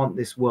meant to want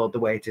this world the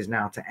way it is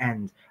now to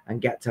end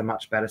and get to a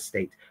much better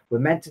state. We're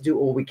meant to do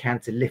all we can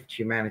to lift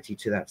humanity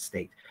to that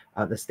state,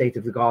 the state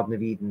of the Garden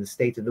of Eden, the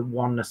state of the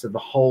oneness of the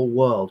whole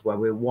world, where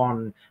we're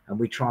one and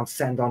we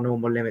transcend our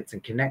normal limits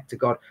and connect to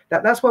God.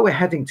 That's where we're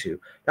heading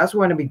to. That's what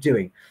we're going to be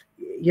doing.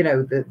 You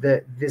know,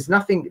 there's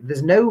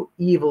no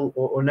evil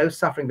or no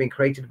suffering being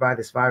created by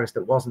this virus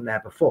that wasn't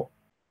there before.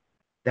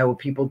 There were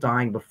people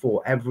dying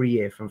before every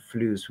year from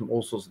flus, from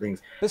all sorts of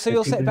things. But so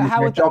you'll say, but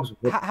how would jobs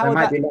that, there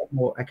might be a lot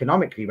more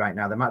economically right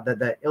now.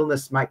 The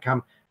illness might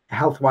come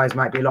health-wise,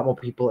 might be a lot more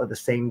people at the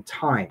same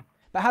time.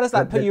 But how does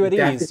that put you at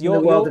ease? The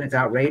world, and it's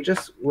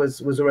outrageous,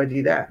 was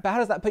already there. But how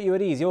does that put you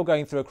at ease? You're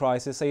going through a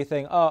crisis, so you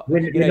think, oh,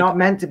 we're not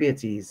meant to be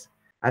at ease.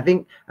 I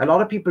think a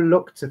lot of people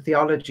look to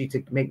theology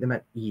to make them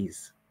at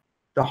ease.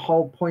 The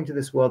whole point of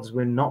this world is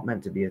we're not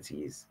meant to be at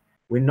ease.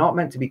 We're not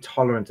meant to be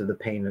tolerant of the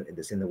pain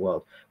that's in the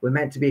world. We're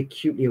meant to be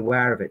acutely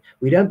aware of it.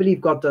 We don't believe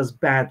God does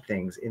bad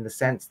things in the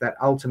sense that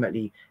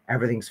ultimately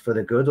everything's for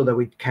the good, although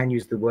we can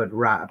use the word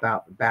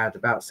bad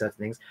about certain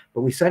things.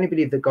 But we certainly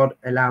believe that God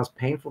allows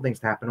painful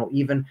things to happen, or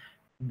even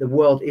the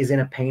world is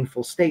in a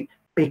painful state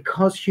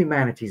because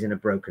humanity is in a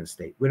broken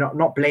state. We're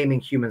not blaming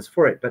humans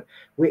for it, but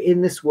we're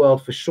in this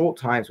world for short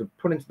times. We're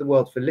put into the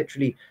world for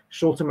literally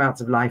short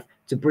amounts of life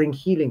to bring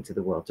healing to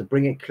the world, to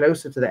bring it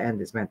closer to the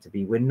end it's meant to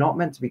be. We're not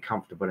meant to be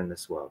comfortable in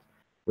this world.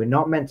 We're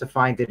not meant to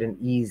find it an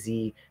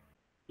easy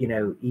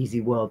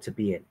world to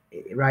be in,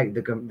 right?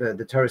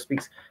 The Torah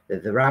speaks,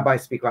 the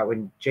rabbis speak about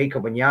when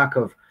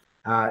Yaakov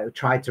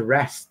tried to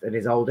rest at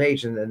his old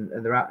age,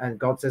 and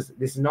God says,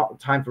 this is not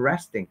time for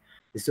resting.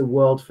 It's a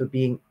world for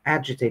being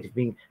agitated,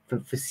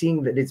 for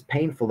seeing that it's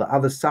painful, that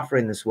others suffer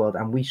in this world,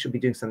 and we should be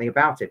doing something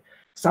about it.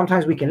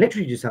 Sometimes we can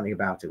literally do something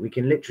about it. We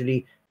can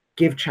literally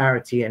give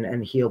charity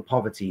and heal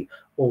poverty,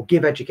 or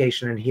give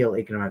education and heal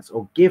ignorance,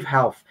 or give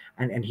health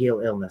and heal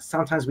illness.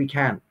 Sometimes we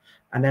can.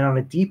 And then on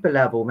a deeper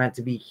level, meant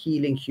to be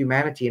healing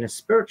humanity in a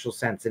spiritual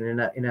sense and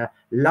in a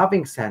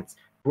loving sense,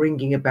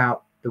 bringing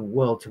about the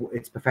world to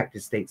its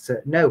perfected state. So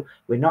no,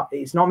 we're not.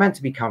 It's not meant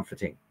to be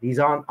comforting. These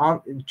aren't.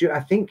 I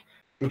think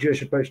the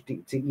Jewish approach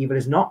to evil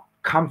is not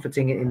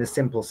comforting in the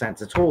simple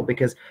sense at all,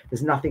 because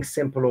there's nothing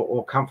simple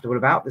or comfortable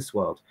about this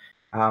world.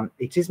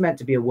 It is meant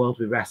to be a world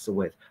we wrestle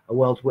with, a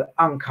world we're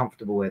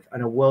uncomfortable with,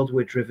 and a world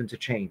we're driven to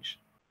change.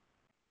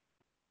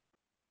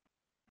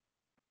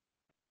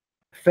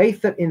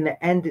 Faith that in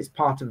the end it's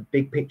part of a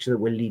big picture that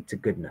will lead to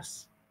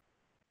goodness.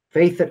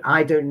 Faith that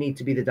I don't need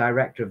to be the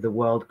director of the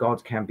world,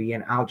 God can be,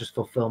 and I'll just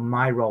fulfill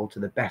my role to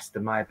the best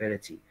of my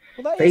ability.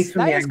 Well, faith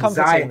from the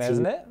anxiety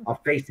isn't it? of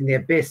facing the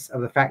abyss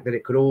of the fact that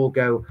it could all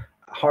go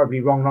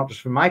horribly wrong, not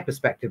just from my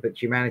perspective, but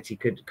humanity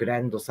could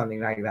end or something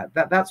like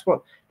that. That's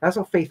what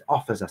faith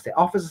offers us. It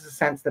offers us a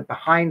sense that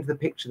behind the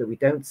picture that we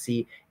don't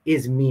see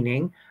is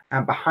meaning,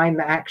 and behind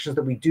the actions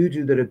that we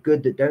do that are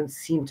good, that don't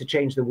seem to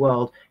change the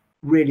world,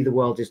 really the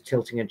world is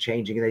tilting and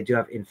changing, and they do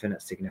have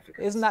infinite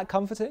significance. Isn't that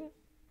comforting?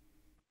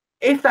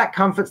 If that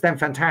comforts, then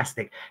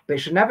fantastic. But it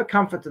should never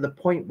comfort to the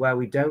point where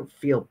we don't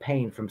feel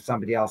pain from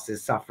somebody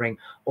else's suffering,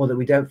 or that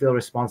we don't feel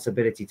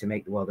responsibility to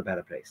make the world a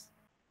better place.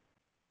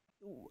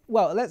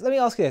 Well, let me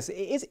ask you this.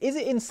 Is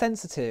it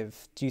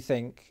insensitive, do you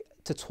think,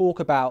 to talk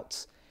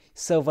about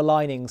silver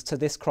linings to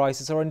this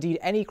crisis, or indeed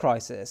any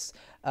crisis,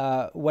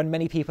 when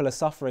many people are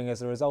suffering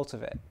as a result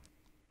of it?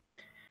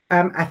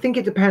 I think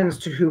it depends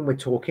to whom we're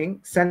talking.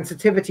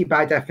 Sensitivity,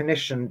 by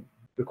definition,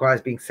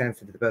 requires being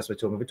sensitive to the person we're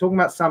talking. If we're talking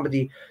about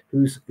somebody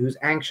who's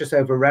anxious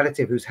over a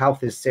relative whose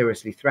health is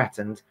seriously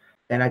threatened,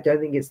 then I don't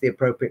think it's the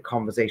appropriate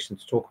conversation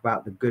to talk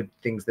about the good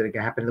things that are going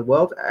to happen in the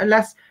world,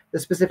 unless the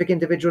specific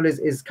individual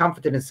is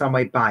comforted in some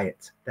way by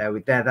it.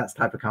 That's the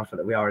type of comfort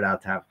that we are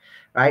allowed to have,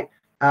 right?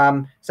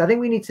 So I think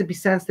we need to be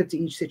sensitive to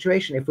each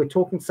situation. If we're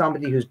talking to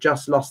somebody who's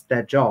just lost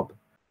their job,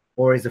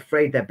 or is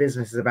afraid their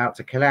business is about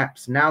to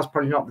collapse, now's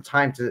probably not the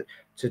time to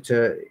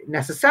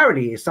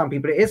necessarily. Some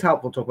people it is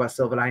helpful to talk about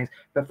silver linings,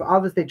 but for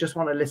others they just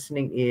want a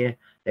listening ear.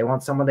 They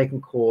want someone they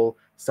can call,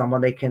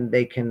 someone they can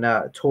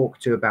talk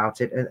to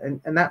about it,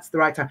 and that's the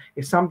right time.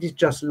 If somebody's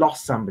just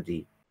lost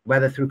somebody,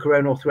 whether through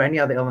corona or through any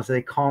other illness,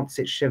 they can't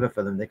sit shiver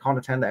for them, they can't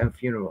attend their own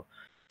funeral,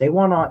 they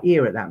want our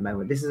ear at that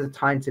moment. This is a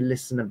time to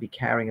listen and be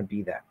caring and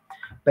be there.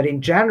 But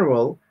in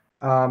general,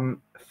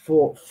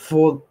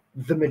 for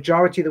the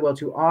majority of the world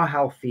who are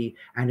healthy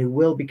and who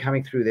will be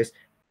coming through this,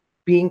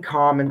 being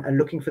calm and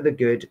looking for the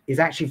good is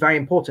actually very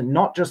important,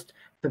 not just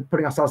for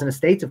putting ourselves in a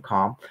state of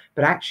calm,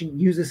 but actually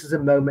use this as a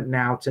moment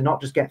now to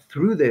not just get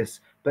through this,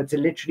 but to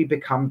literally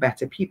become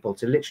better people,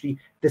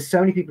 there's so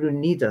many people who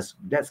need us.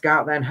 Let's go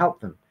out there and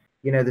help them.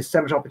 There's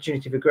so much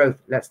opportunity for growth.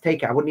 Let's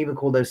take it. I wouldn't even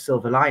call those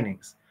silver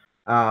linings.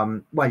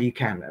 Well, you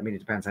can. I mean, it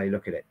depends how you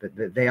look at it,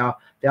 but they are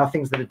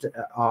things that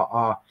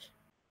are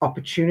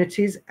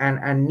opportunities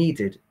and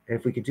needed.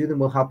 If we could do them,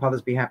 we'll help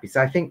others be happy.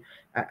 So I think,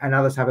 and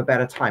others have a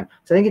better time.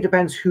 So I think it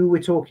depends who we're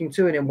talking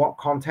to and in what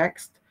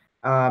context.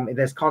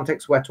 There's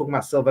contexts where talking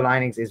about silver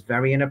linings is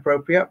very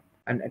inappropriate.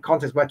 And a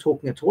context where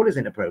talking at all is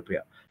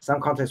inappropriate. Some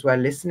contexts where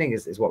listening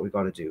is what we've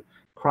got to do.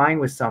 Crying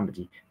with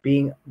somebody,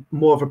 being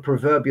more of a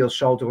proverbial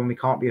shoulder when we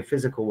can't be a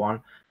physical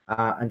one,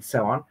 and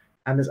so on.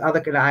 And there's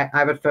other,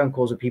 I've had phone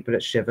calls with people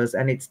at shivers,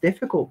 and it's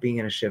difficult being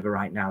in a shiver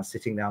right now,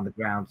 sitting down on the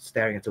ground,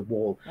 staring at a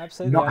wall,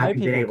 Absolutely. not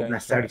having been able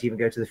necessarily to even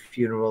go to the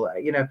funeral.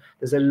 You know,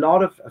 there's a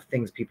lot of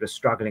things people are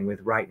struggling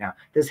with right now.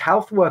 There's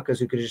health workers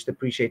who could just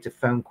appreciate a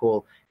phone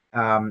call,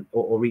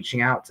 or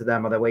reaching out to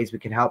them. Are there ways we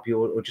can help you?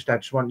 Or just, I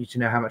just want you to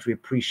know how much we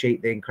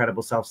appreciate the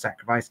incredible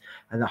self-sacrifice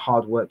and the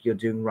hard work you're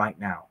doing right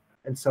now.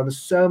 And so there's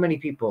so many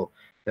people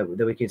that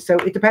we can, so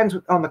it depends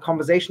on the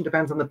conversation,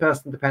 depends on the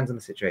person, depends on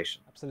the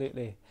situation.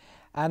 Absolutely.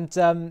 And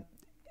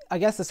I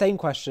guess the same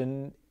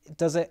question,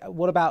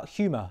 what about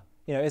humor?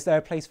 You know, is there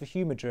a place for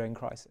humor during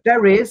crisis?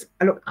 There is.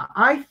 And look,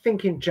 I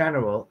think in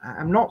general,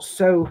 I'm not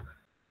so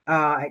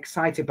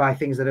excited by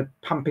things that are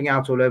pumping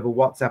out all over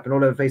WhatsApp and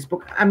all over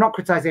Facebook. I'm not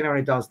criticizing anyone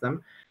who does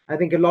them. I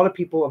think a lot of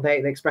people, they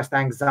express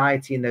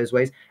anxiety in those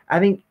ways. I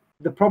think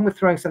the problem with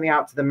throwing something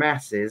out to the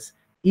masses,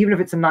 even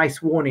if it's a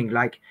nice warning,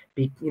 like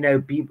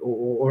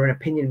or an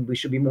opinion, we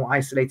should be more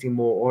isolating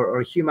more,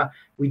 or humor.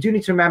 We do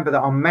need to remember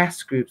that on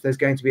mass groups, there's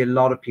going to be a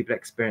lot of people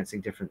experiencing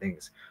different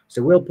things.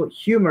 So we'll put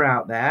humor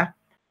out there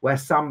where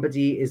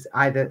somebody is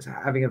either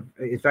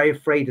is very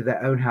afraid of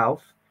their own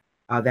health,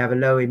 they have a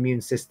low immune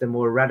system,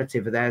 or a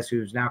relative of theirs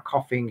who's now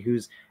coughing,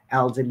 who's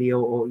elderly,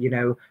 or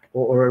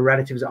a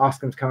relative is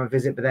asking them to come and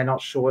visit, but they're not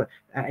sure.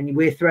 And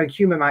we're throwing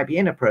humor might be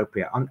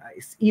inappropriate.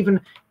 Even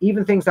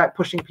things like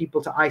pushing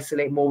people to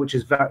isolate more, which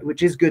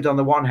is good on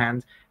the one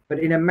hand, but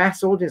in a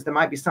mass audience, there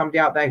might be somebody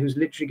out there who's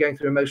literally going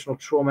through emotional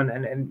trauma,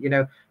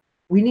 and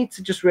we need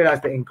to just realize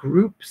that in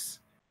groups,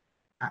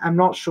 I'm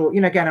not sure,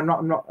 again, I'm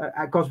not,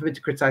 God forbid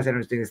to criticize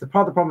anyone who's doing this. The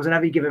problem is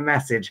whenever you give a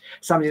message,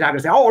 somebody's not going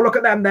to say, oh, look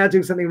at them, they're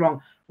doing something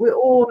wrong. We're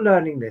all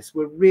learning this.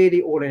 We're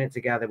really all in it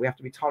together. We have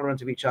to be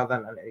tolerant of each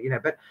other,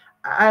 but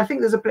I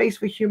think there's a place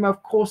for humor.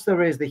 Of course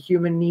there is. The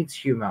human needs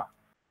humor.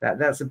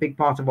 That's a big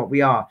part of what we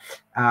are.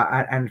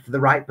 And for the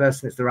right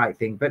person, it's the right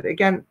thing. But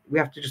again, we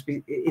have to just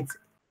it's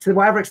to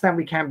whatever extent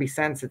we can be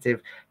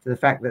sensitive to the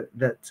fact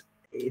that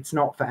it's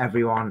not for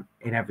everyone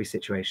in every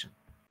situation.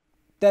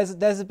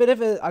 There's a bit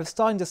of I'm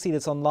starting to see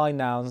this online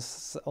now,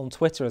 on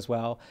Twitter as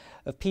well,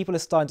 of people are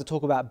starting to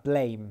talk about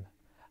blame,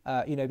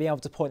 being able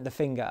to point the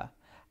finger.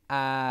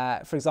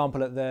 For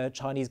example, at the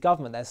Chinese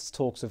government, there's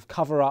talks of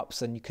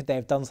cover-ups, and could they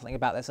have done something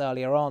about this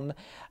earlier on?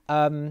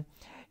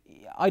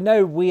 I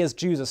know we as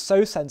Jews are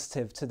so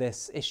sensitive to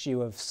this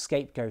issue of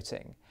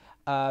scapegoating.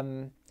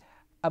 And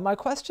my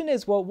question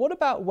is, well, what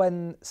about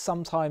when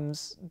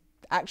sometimes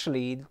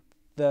actually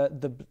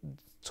the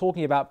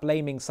talking about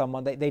blaming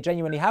someone, they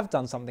genuinely have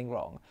done something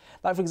wrong?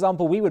 Like, for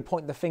example, we would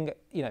point the finger,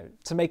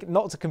 to make,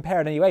 not to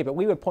compare in any way, but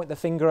we would point the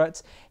finger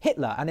at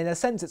Hitler. And in a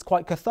sense, it's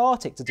quite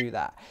cathartic to do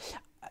that.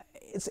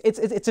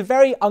 It's a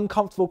very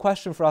uncomfortable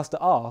question for us to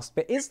ask,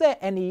 but is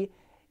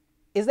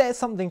there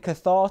something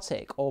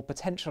cathartic or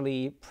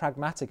potentially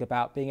pragmatic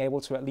about being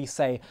able to at least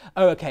say,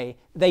 oh, okay,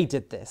 they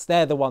did this.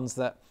 They're the ones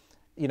that,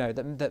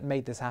 that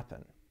made this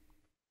happen?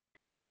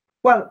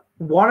 Well,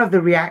 one of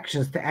the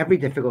reactions to every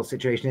difficult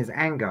situation is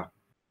anger.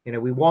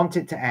 We want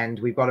it to end.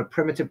 We've got a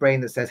primitive brain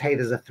that says, hey,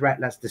 there's a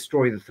threat, let's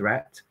destroy the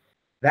threat.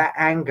 That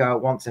anger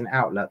wants an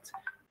outlet.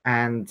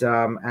 And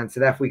so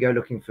therefore we go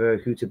looking for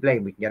who to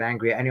blame. We can get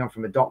angry at anyone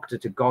from a doctor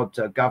to God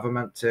to a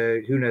government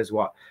to who knows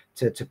what,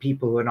 to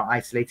people who are not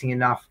isolating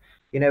enough,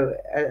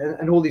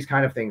 and all these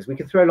kind of things. We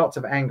can throw lots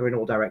of anger in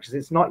all directions.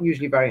 It's not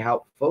usually very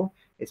helpful.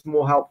 It's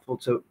more helpful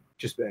to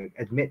just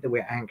admit that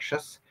we're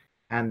anxious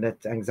and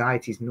that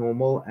anxiety is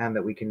normal, and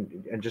that we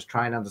can just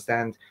try and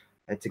understand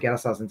to get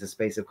ourselves into a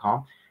space of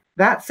calm.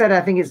 That said,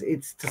 I think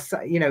it's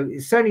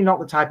certainly not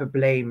the type of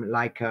blame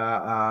like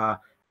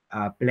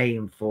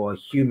blame for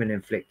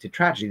human-inflicted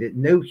tragedy. That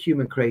no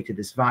human created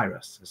this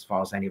virus, as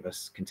far as any of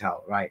us can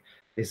tell, right?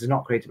 This is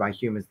not created by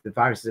humans. The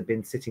viruses have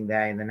been sitting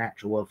there in the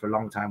natural world for a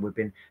long time. We've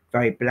been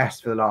very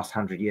blessed for the last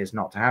 100 years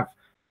not to have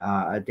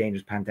a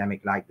dangerous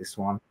pandemic like this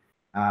one.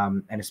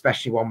 And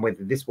especially one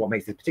with this, what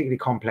makes it particularly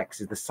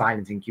complex is the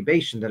silent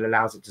incubation that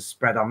allows it to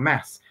spread en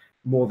masse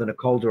more than a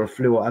cold or a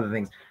flu or other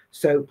things.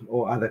 So,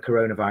 or other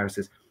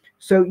coronaviruses.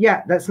 So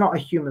yeah, that's not a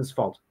human's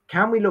fault.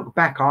 Can we look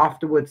back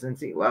afterwards and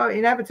see, well,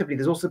 inevitably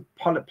there's also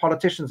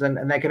politicians, and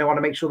they're going to want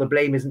to make sure the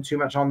blame isn't too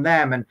much on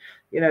them. And,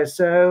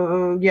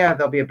 so yeah,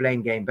 there'll be a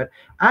blame game. But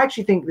I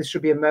actually think this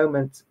should be a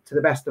moment, to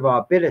the best of our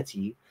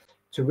ability,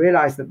 to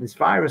realize that this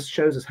virus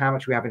shows us how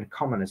much we have in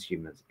common as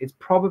humans. It's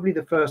probably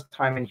the first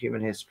time in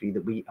human history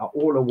that we are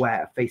all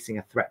aware of facing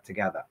a threat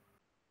together.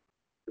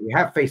 We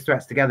have faced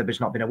threats together, but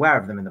just not been aware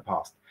of them in the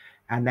past.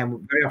 And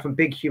then very often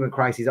big human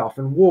crises are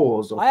often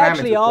wars or famines. I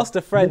actually asked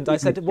a friend, I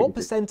said, what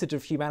percentage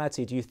of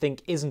humanity do you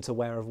think isn't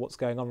aware of what's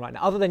going on right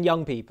now, other than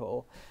young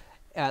people,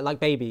 like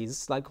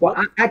babies?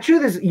 Well,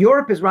 actually,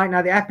 Europe is right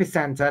now the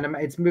epicenter, and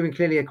it's moving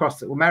clearly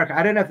across America.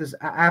 I don't know if there's,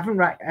 I've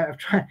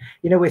tried,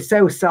 we're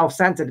so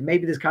self-centered.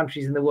 Maybe there's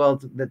countries in the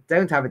world that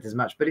don't have it as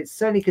much, but it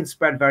certainly can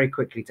spread very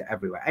quickly to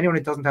everywhere. Anyone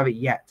who doesn't have it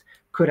yet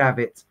could have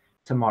it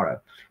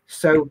tomorrow.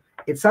 So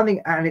it's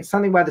something, and it's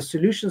something where the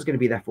solution is going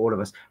to be there for all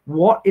of us.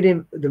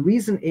 The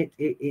reason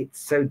it's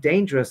so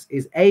dangerous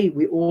is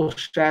we all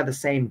share the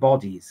same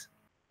bodies.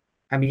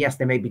 I mean, yes,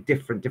 they may be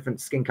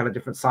different skin color,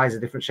 different sizes,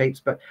 different shapes,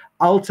 but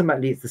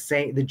ultimately it's the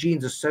same. The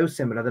genes are so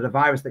similar that a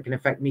virus that can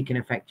affect me can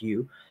affect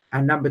you.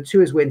 And number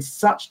two is we're in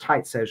such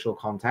tight social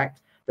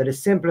contact that a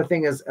simpler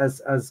thing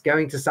as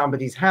going to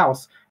somebody's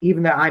house,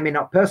 even though I may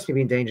not personally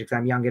be in danger because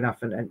I'm young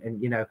enough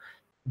and you know,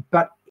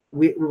 but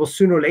we will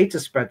sooner or later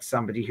spread to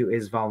somebody who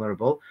is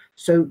vulnerable.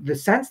 So the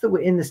sense that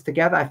we're in this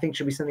together, I think,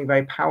 should be something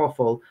very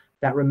powerful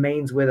that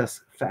remains with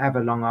us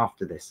forever long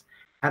after this.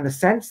 And the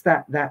sense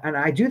that and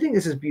I do think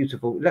this is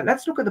beautiful.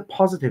 Let's look at the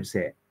positives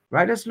here,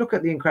 right? Let's look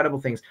at the incredible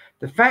things.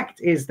 The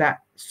fact is that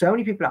so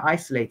many people are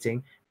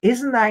isolating.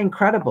 Isn't that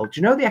incredible? Do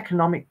you know the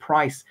economic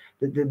price,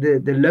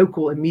 the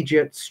local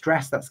immediate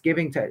stress that's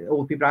giving to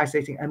all the people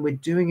isolating? And we're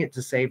doing it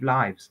to save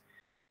lives.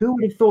 Who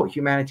would have thought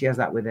humanity has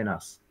that within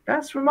us?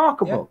 That's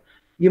remarkable. Yeah.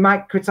 You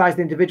might criticize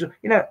the individual.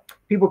 You know,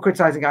 people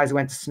criticizing guys who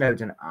went to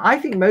Snowdon. I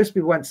think most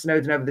people went to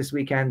Snowdon over this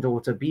weekend or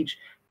to beach,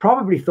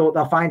 probably thought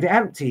they'll find it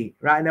empty,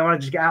 right? And they want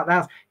to just get out of the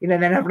house, you know,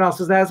 and then everyone else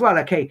was there as well.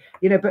 Okay,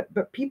 you know,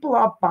 but people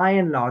are by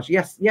and large,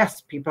 yes,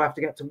 people have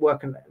to get to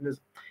work, and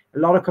there's a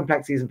lot of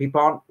complexities, and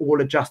people aren't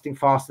all adjusting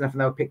fast enough.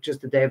 And there were pictures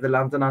today of the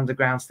London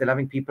Underground still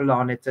having people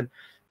on it,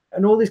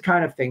 and all these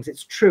kind of things.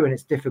 It's true and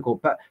it's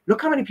difficult, but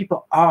look how many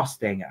people are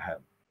staying at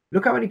home.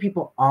 Look how many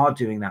people are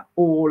doing that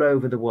all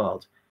over the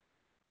world,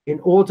 in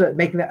order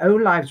making their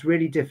own lives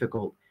really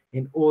difficult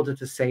in order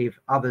to save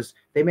others.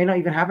 They may not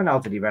even have an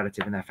elderly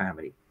relative in their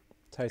family.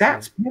 Totally.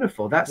 That's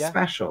beautiful. That's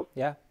special.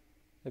 Yeah,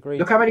 agreed.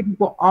 Look how many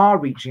people are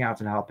reaching out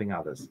and helping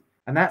others,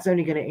 and that's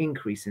only going to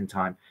increase in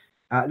time.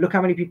 Look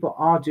how many people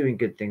are doing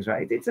good things,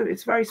 right?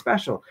 It's very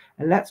special,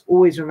 and let's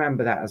always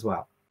remember that as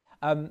well.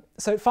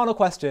 So final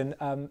question.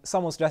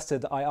 Someone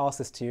suggested that I ask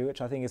this to you,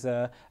 which I think is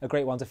a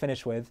great one to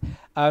finish with.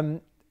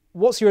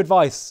 What's your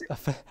advice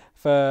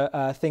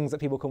for things that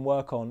people can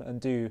work on and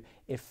do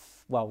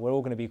if, well, we're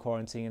all going to be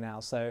quarantining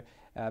now, so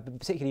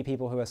particularly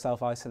people who are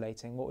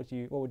self-isolating, what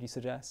would you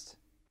suggest?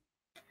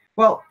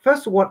 Well,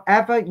 first of all,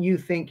 whatever you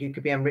think you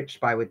could be enriched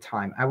by with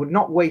time, I would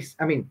not waste.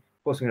 I mean,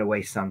 of course, I'm going to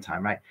waste some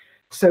time, right?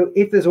 So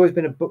if there's always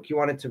been a book you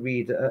wanted to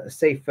read,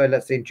 say for,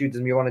 let's say in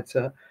Judaism, you wanted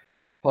to,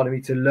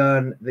 to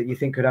learn that you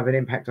think could have an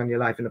impact on your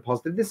life in a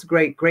positive, this is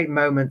great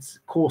moments,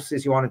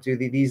 courses you want to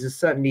do. These are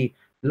certainly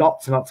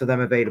lots and lots of them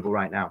available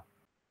right now.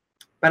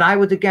 But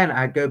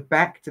I'd go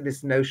back to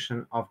this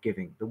notion of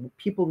giving. The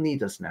people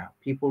need us now.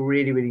 People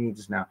really, really need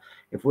us now.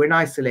 If we're in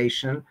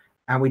isolation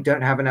and we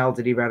don't have an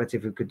elderly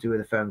relative who could do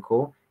with a phone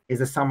call, is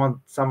there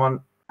someone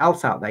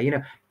else out there? You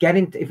know,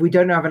 if we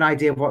don't have an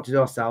idea of what to do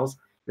ourselves,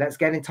 let's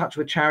get in touch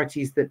with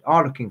charities that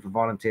are looking for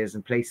volunteers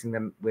and placing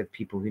them with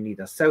people who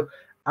need us. So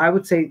I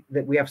would say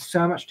that we have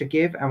so much to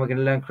give, and we're going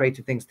to learn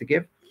creative things to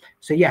give.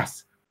 So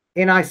yes,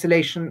 in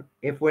isolation,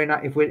 if we're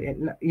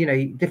you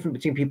know, different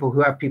between people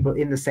who have people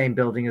in the same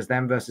building as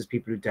them versus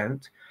people who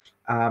don't.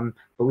 But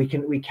we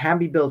can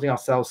be building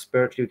ourselves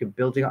spiritually. We can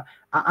building.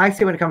 I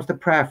say when it comes to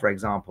prayer, for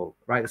example,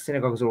 right? The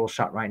synagogues are all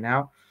shut right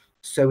now,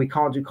 so we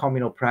can't do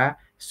communal prayer.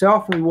 So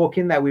often we walk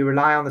in there, we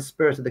rely on the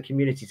spirit of the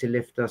community to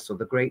lift us, or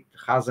the great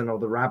chazan or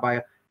the rabbi.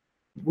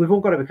 We've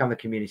all got to become the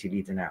community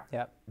leader now.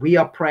 Yeah. We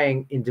are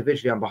praying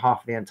individually on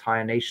behalf of the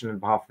entire nation and on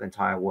behalf of the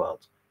entire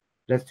world.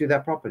 Let's do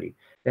that properly.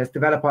 Let's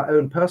develop our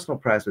own personal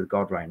prayers with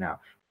God right now.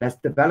 Let's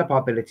develop our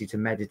ability to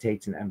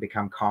meditate and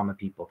become calmer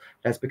people.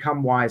 Let's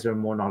become wiser and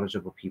more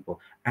knowledgeable people.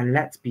 And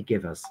let's be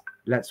givers.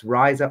 Let's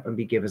rise up and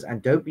be givers.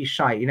 And don't be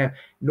shy. You know,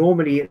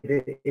 normally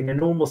in a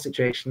normal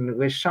situation,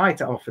 we're shy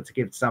to offer to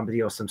give to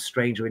somebody or some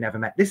stranger we never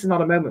met. This is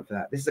not a moment for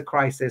that. This is a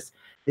crisis.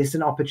 This is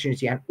an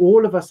opportunity. And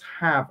all of us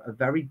have a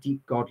very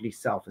deep godly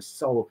self, a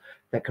soul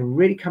that can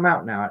really come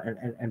out now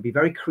and be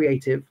very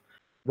creative.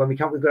 When we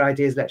come up with good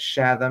ideas, let's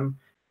share them.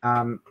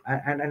 And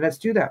let's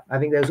do that. I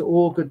think those are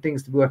all good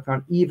things to work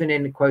on, even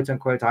in quote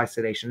unquote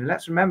isolation. And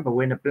let's remember,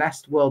 we're in a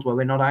blessed world where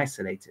we're not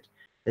isolated.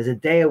 There's a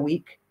day a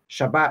week,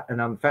 Shabbat, and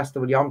on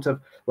festival Yom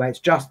Tov, where it's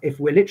just, if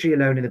we're literally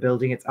alone in the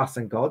building, it's us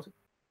and God.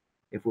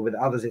 If we're with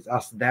others, it's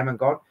us, them, and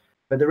God.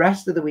 But the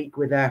rest of the week,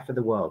 we're there for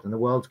the world, and the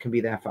world can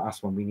be there for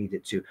us when we need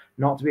it too.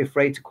 Not to be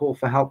afraid to call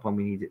for help when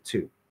we need it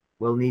too.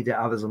 We'll need it,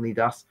 others will need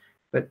us.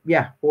 But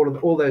yeah,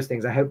 all those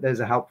things. I hope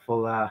those are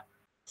helpful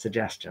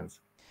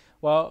suggestions.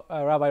 Well,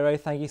 Rabbi Rowe,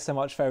 thank you so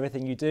much for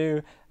everything you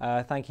do.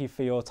 Thank you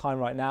for your time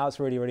right now. It's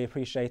really, really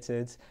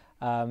appreciated.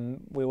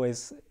 We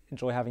always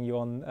enjoy having you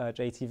on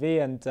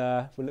JTV,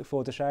 and we look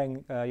forward to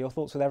sharing your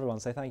thoughts with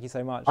everyone. So thank you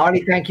so much.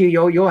 Ollie, thank you.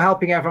 You're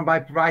helping everyone by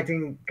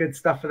providing good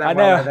stuff for them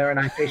while they're in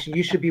isolation.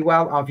 You should be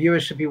well. Our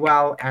viewers should be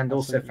well, and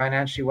also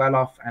financially well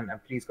off. And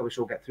please, God, we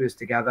should all get through this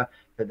together.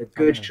 But the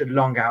good should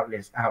long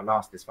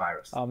outlast this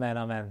virus. Amen,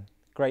 amen.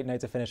 Great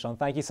note to finish on.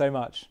 Thank you so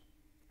much.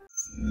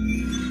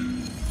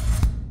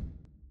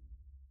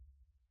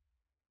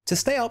 To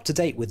stay up to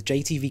date with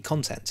JTV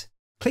content,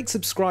 click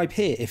subscribe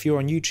here if you're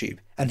on YouTube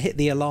and hit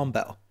the alarm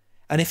bell.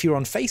 And if you're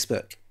on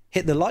Facebook,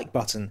 hit the like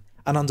button,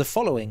 and under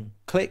following,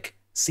 click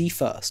see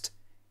first.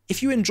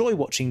 If you enjoy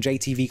watching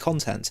JTV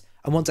content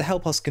and want to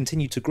help us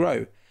continue to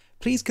grow,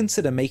 please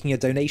consider making a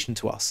donation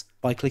to us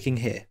by clicking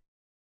here.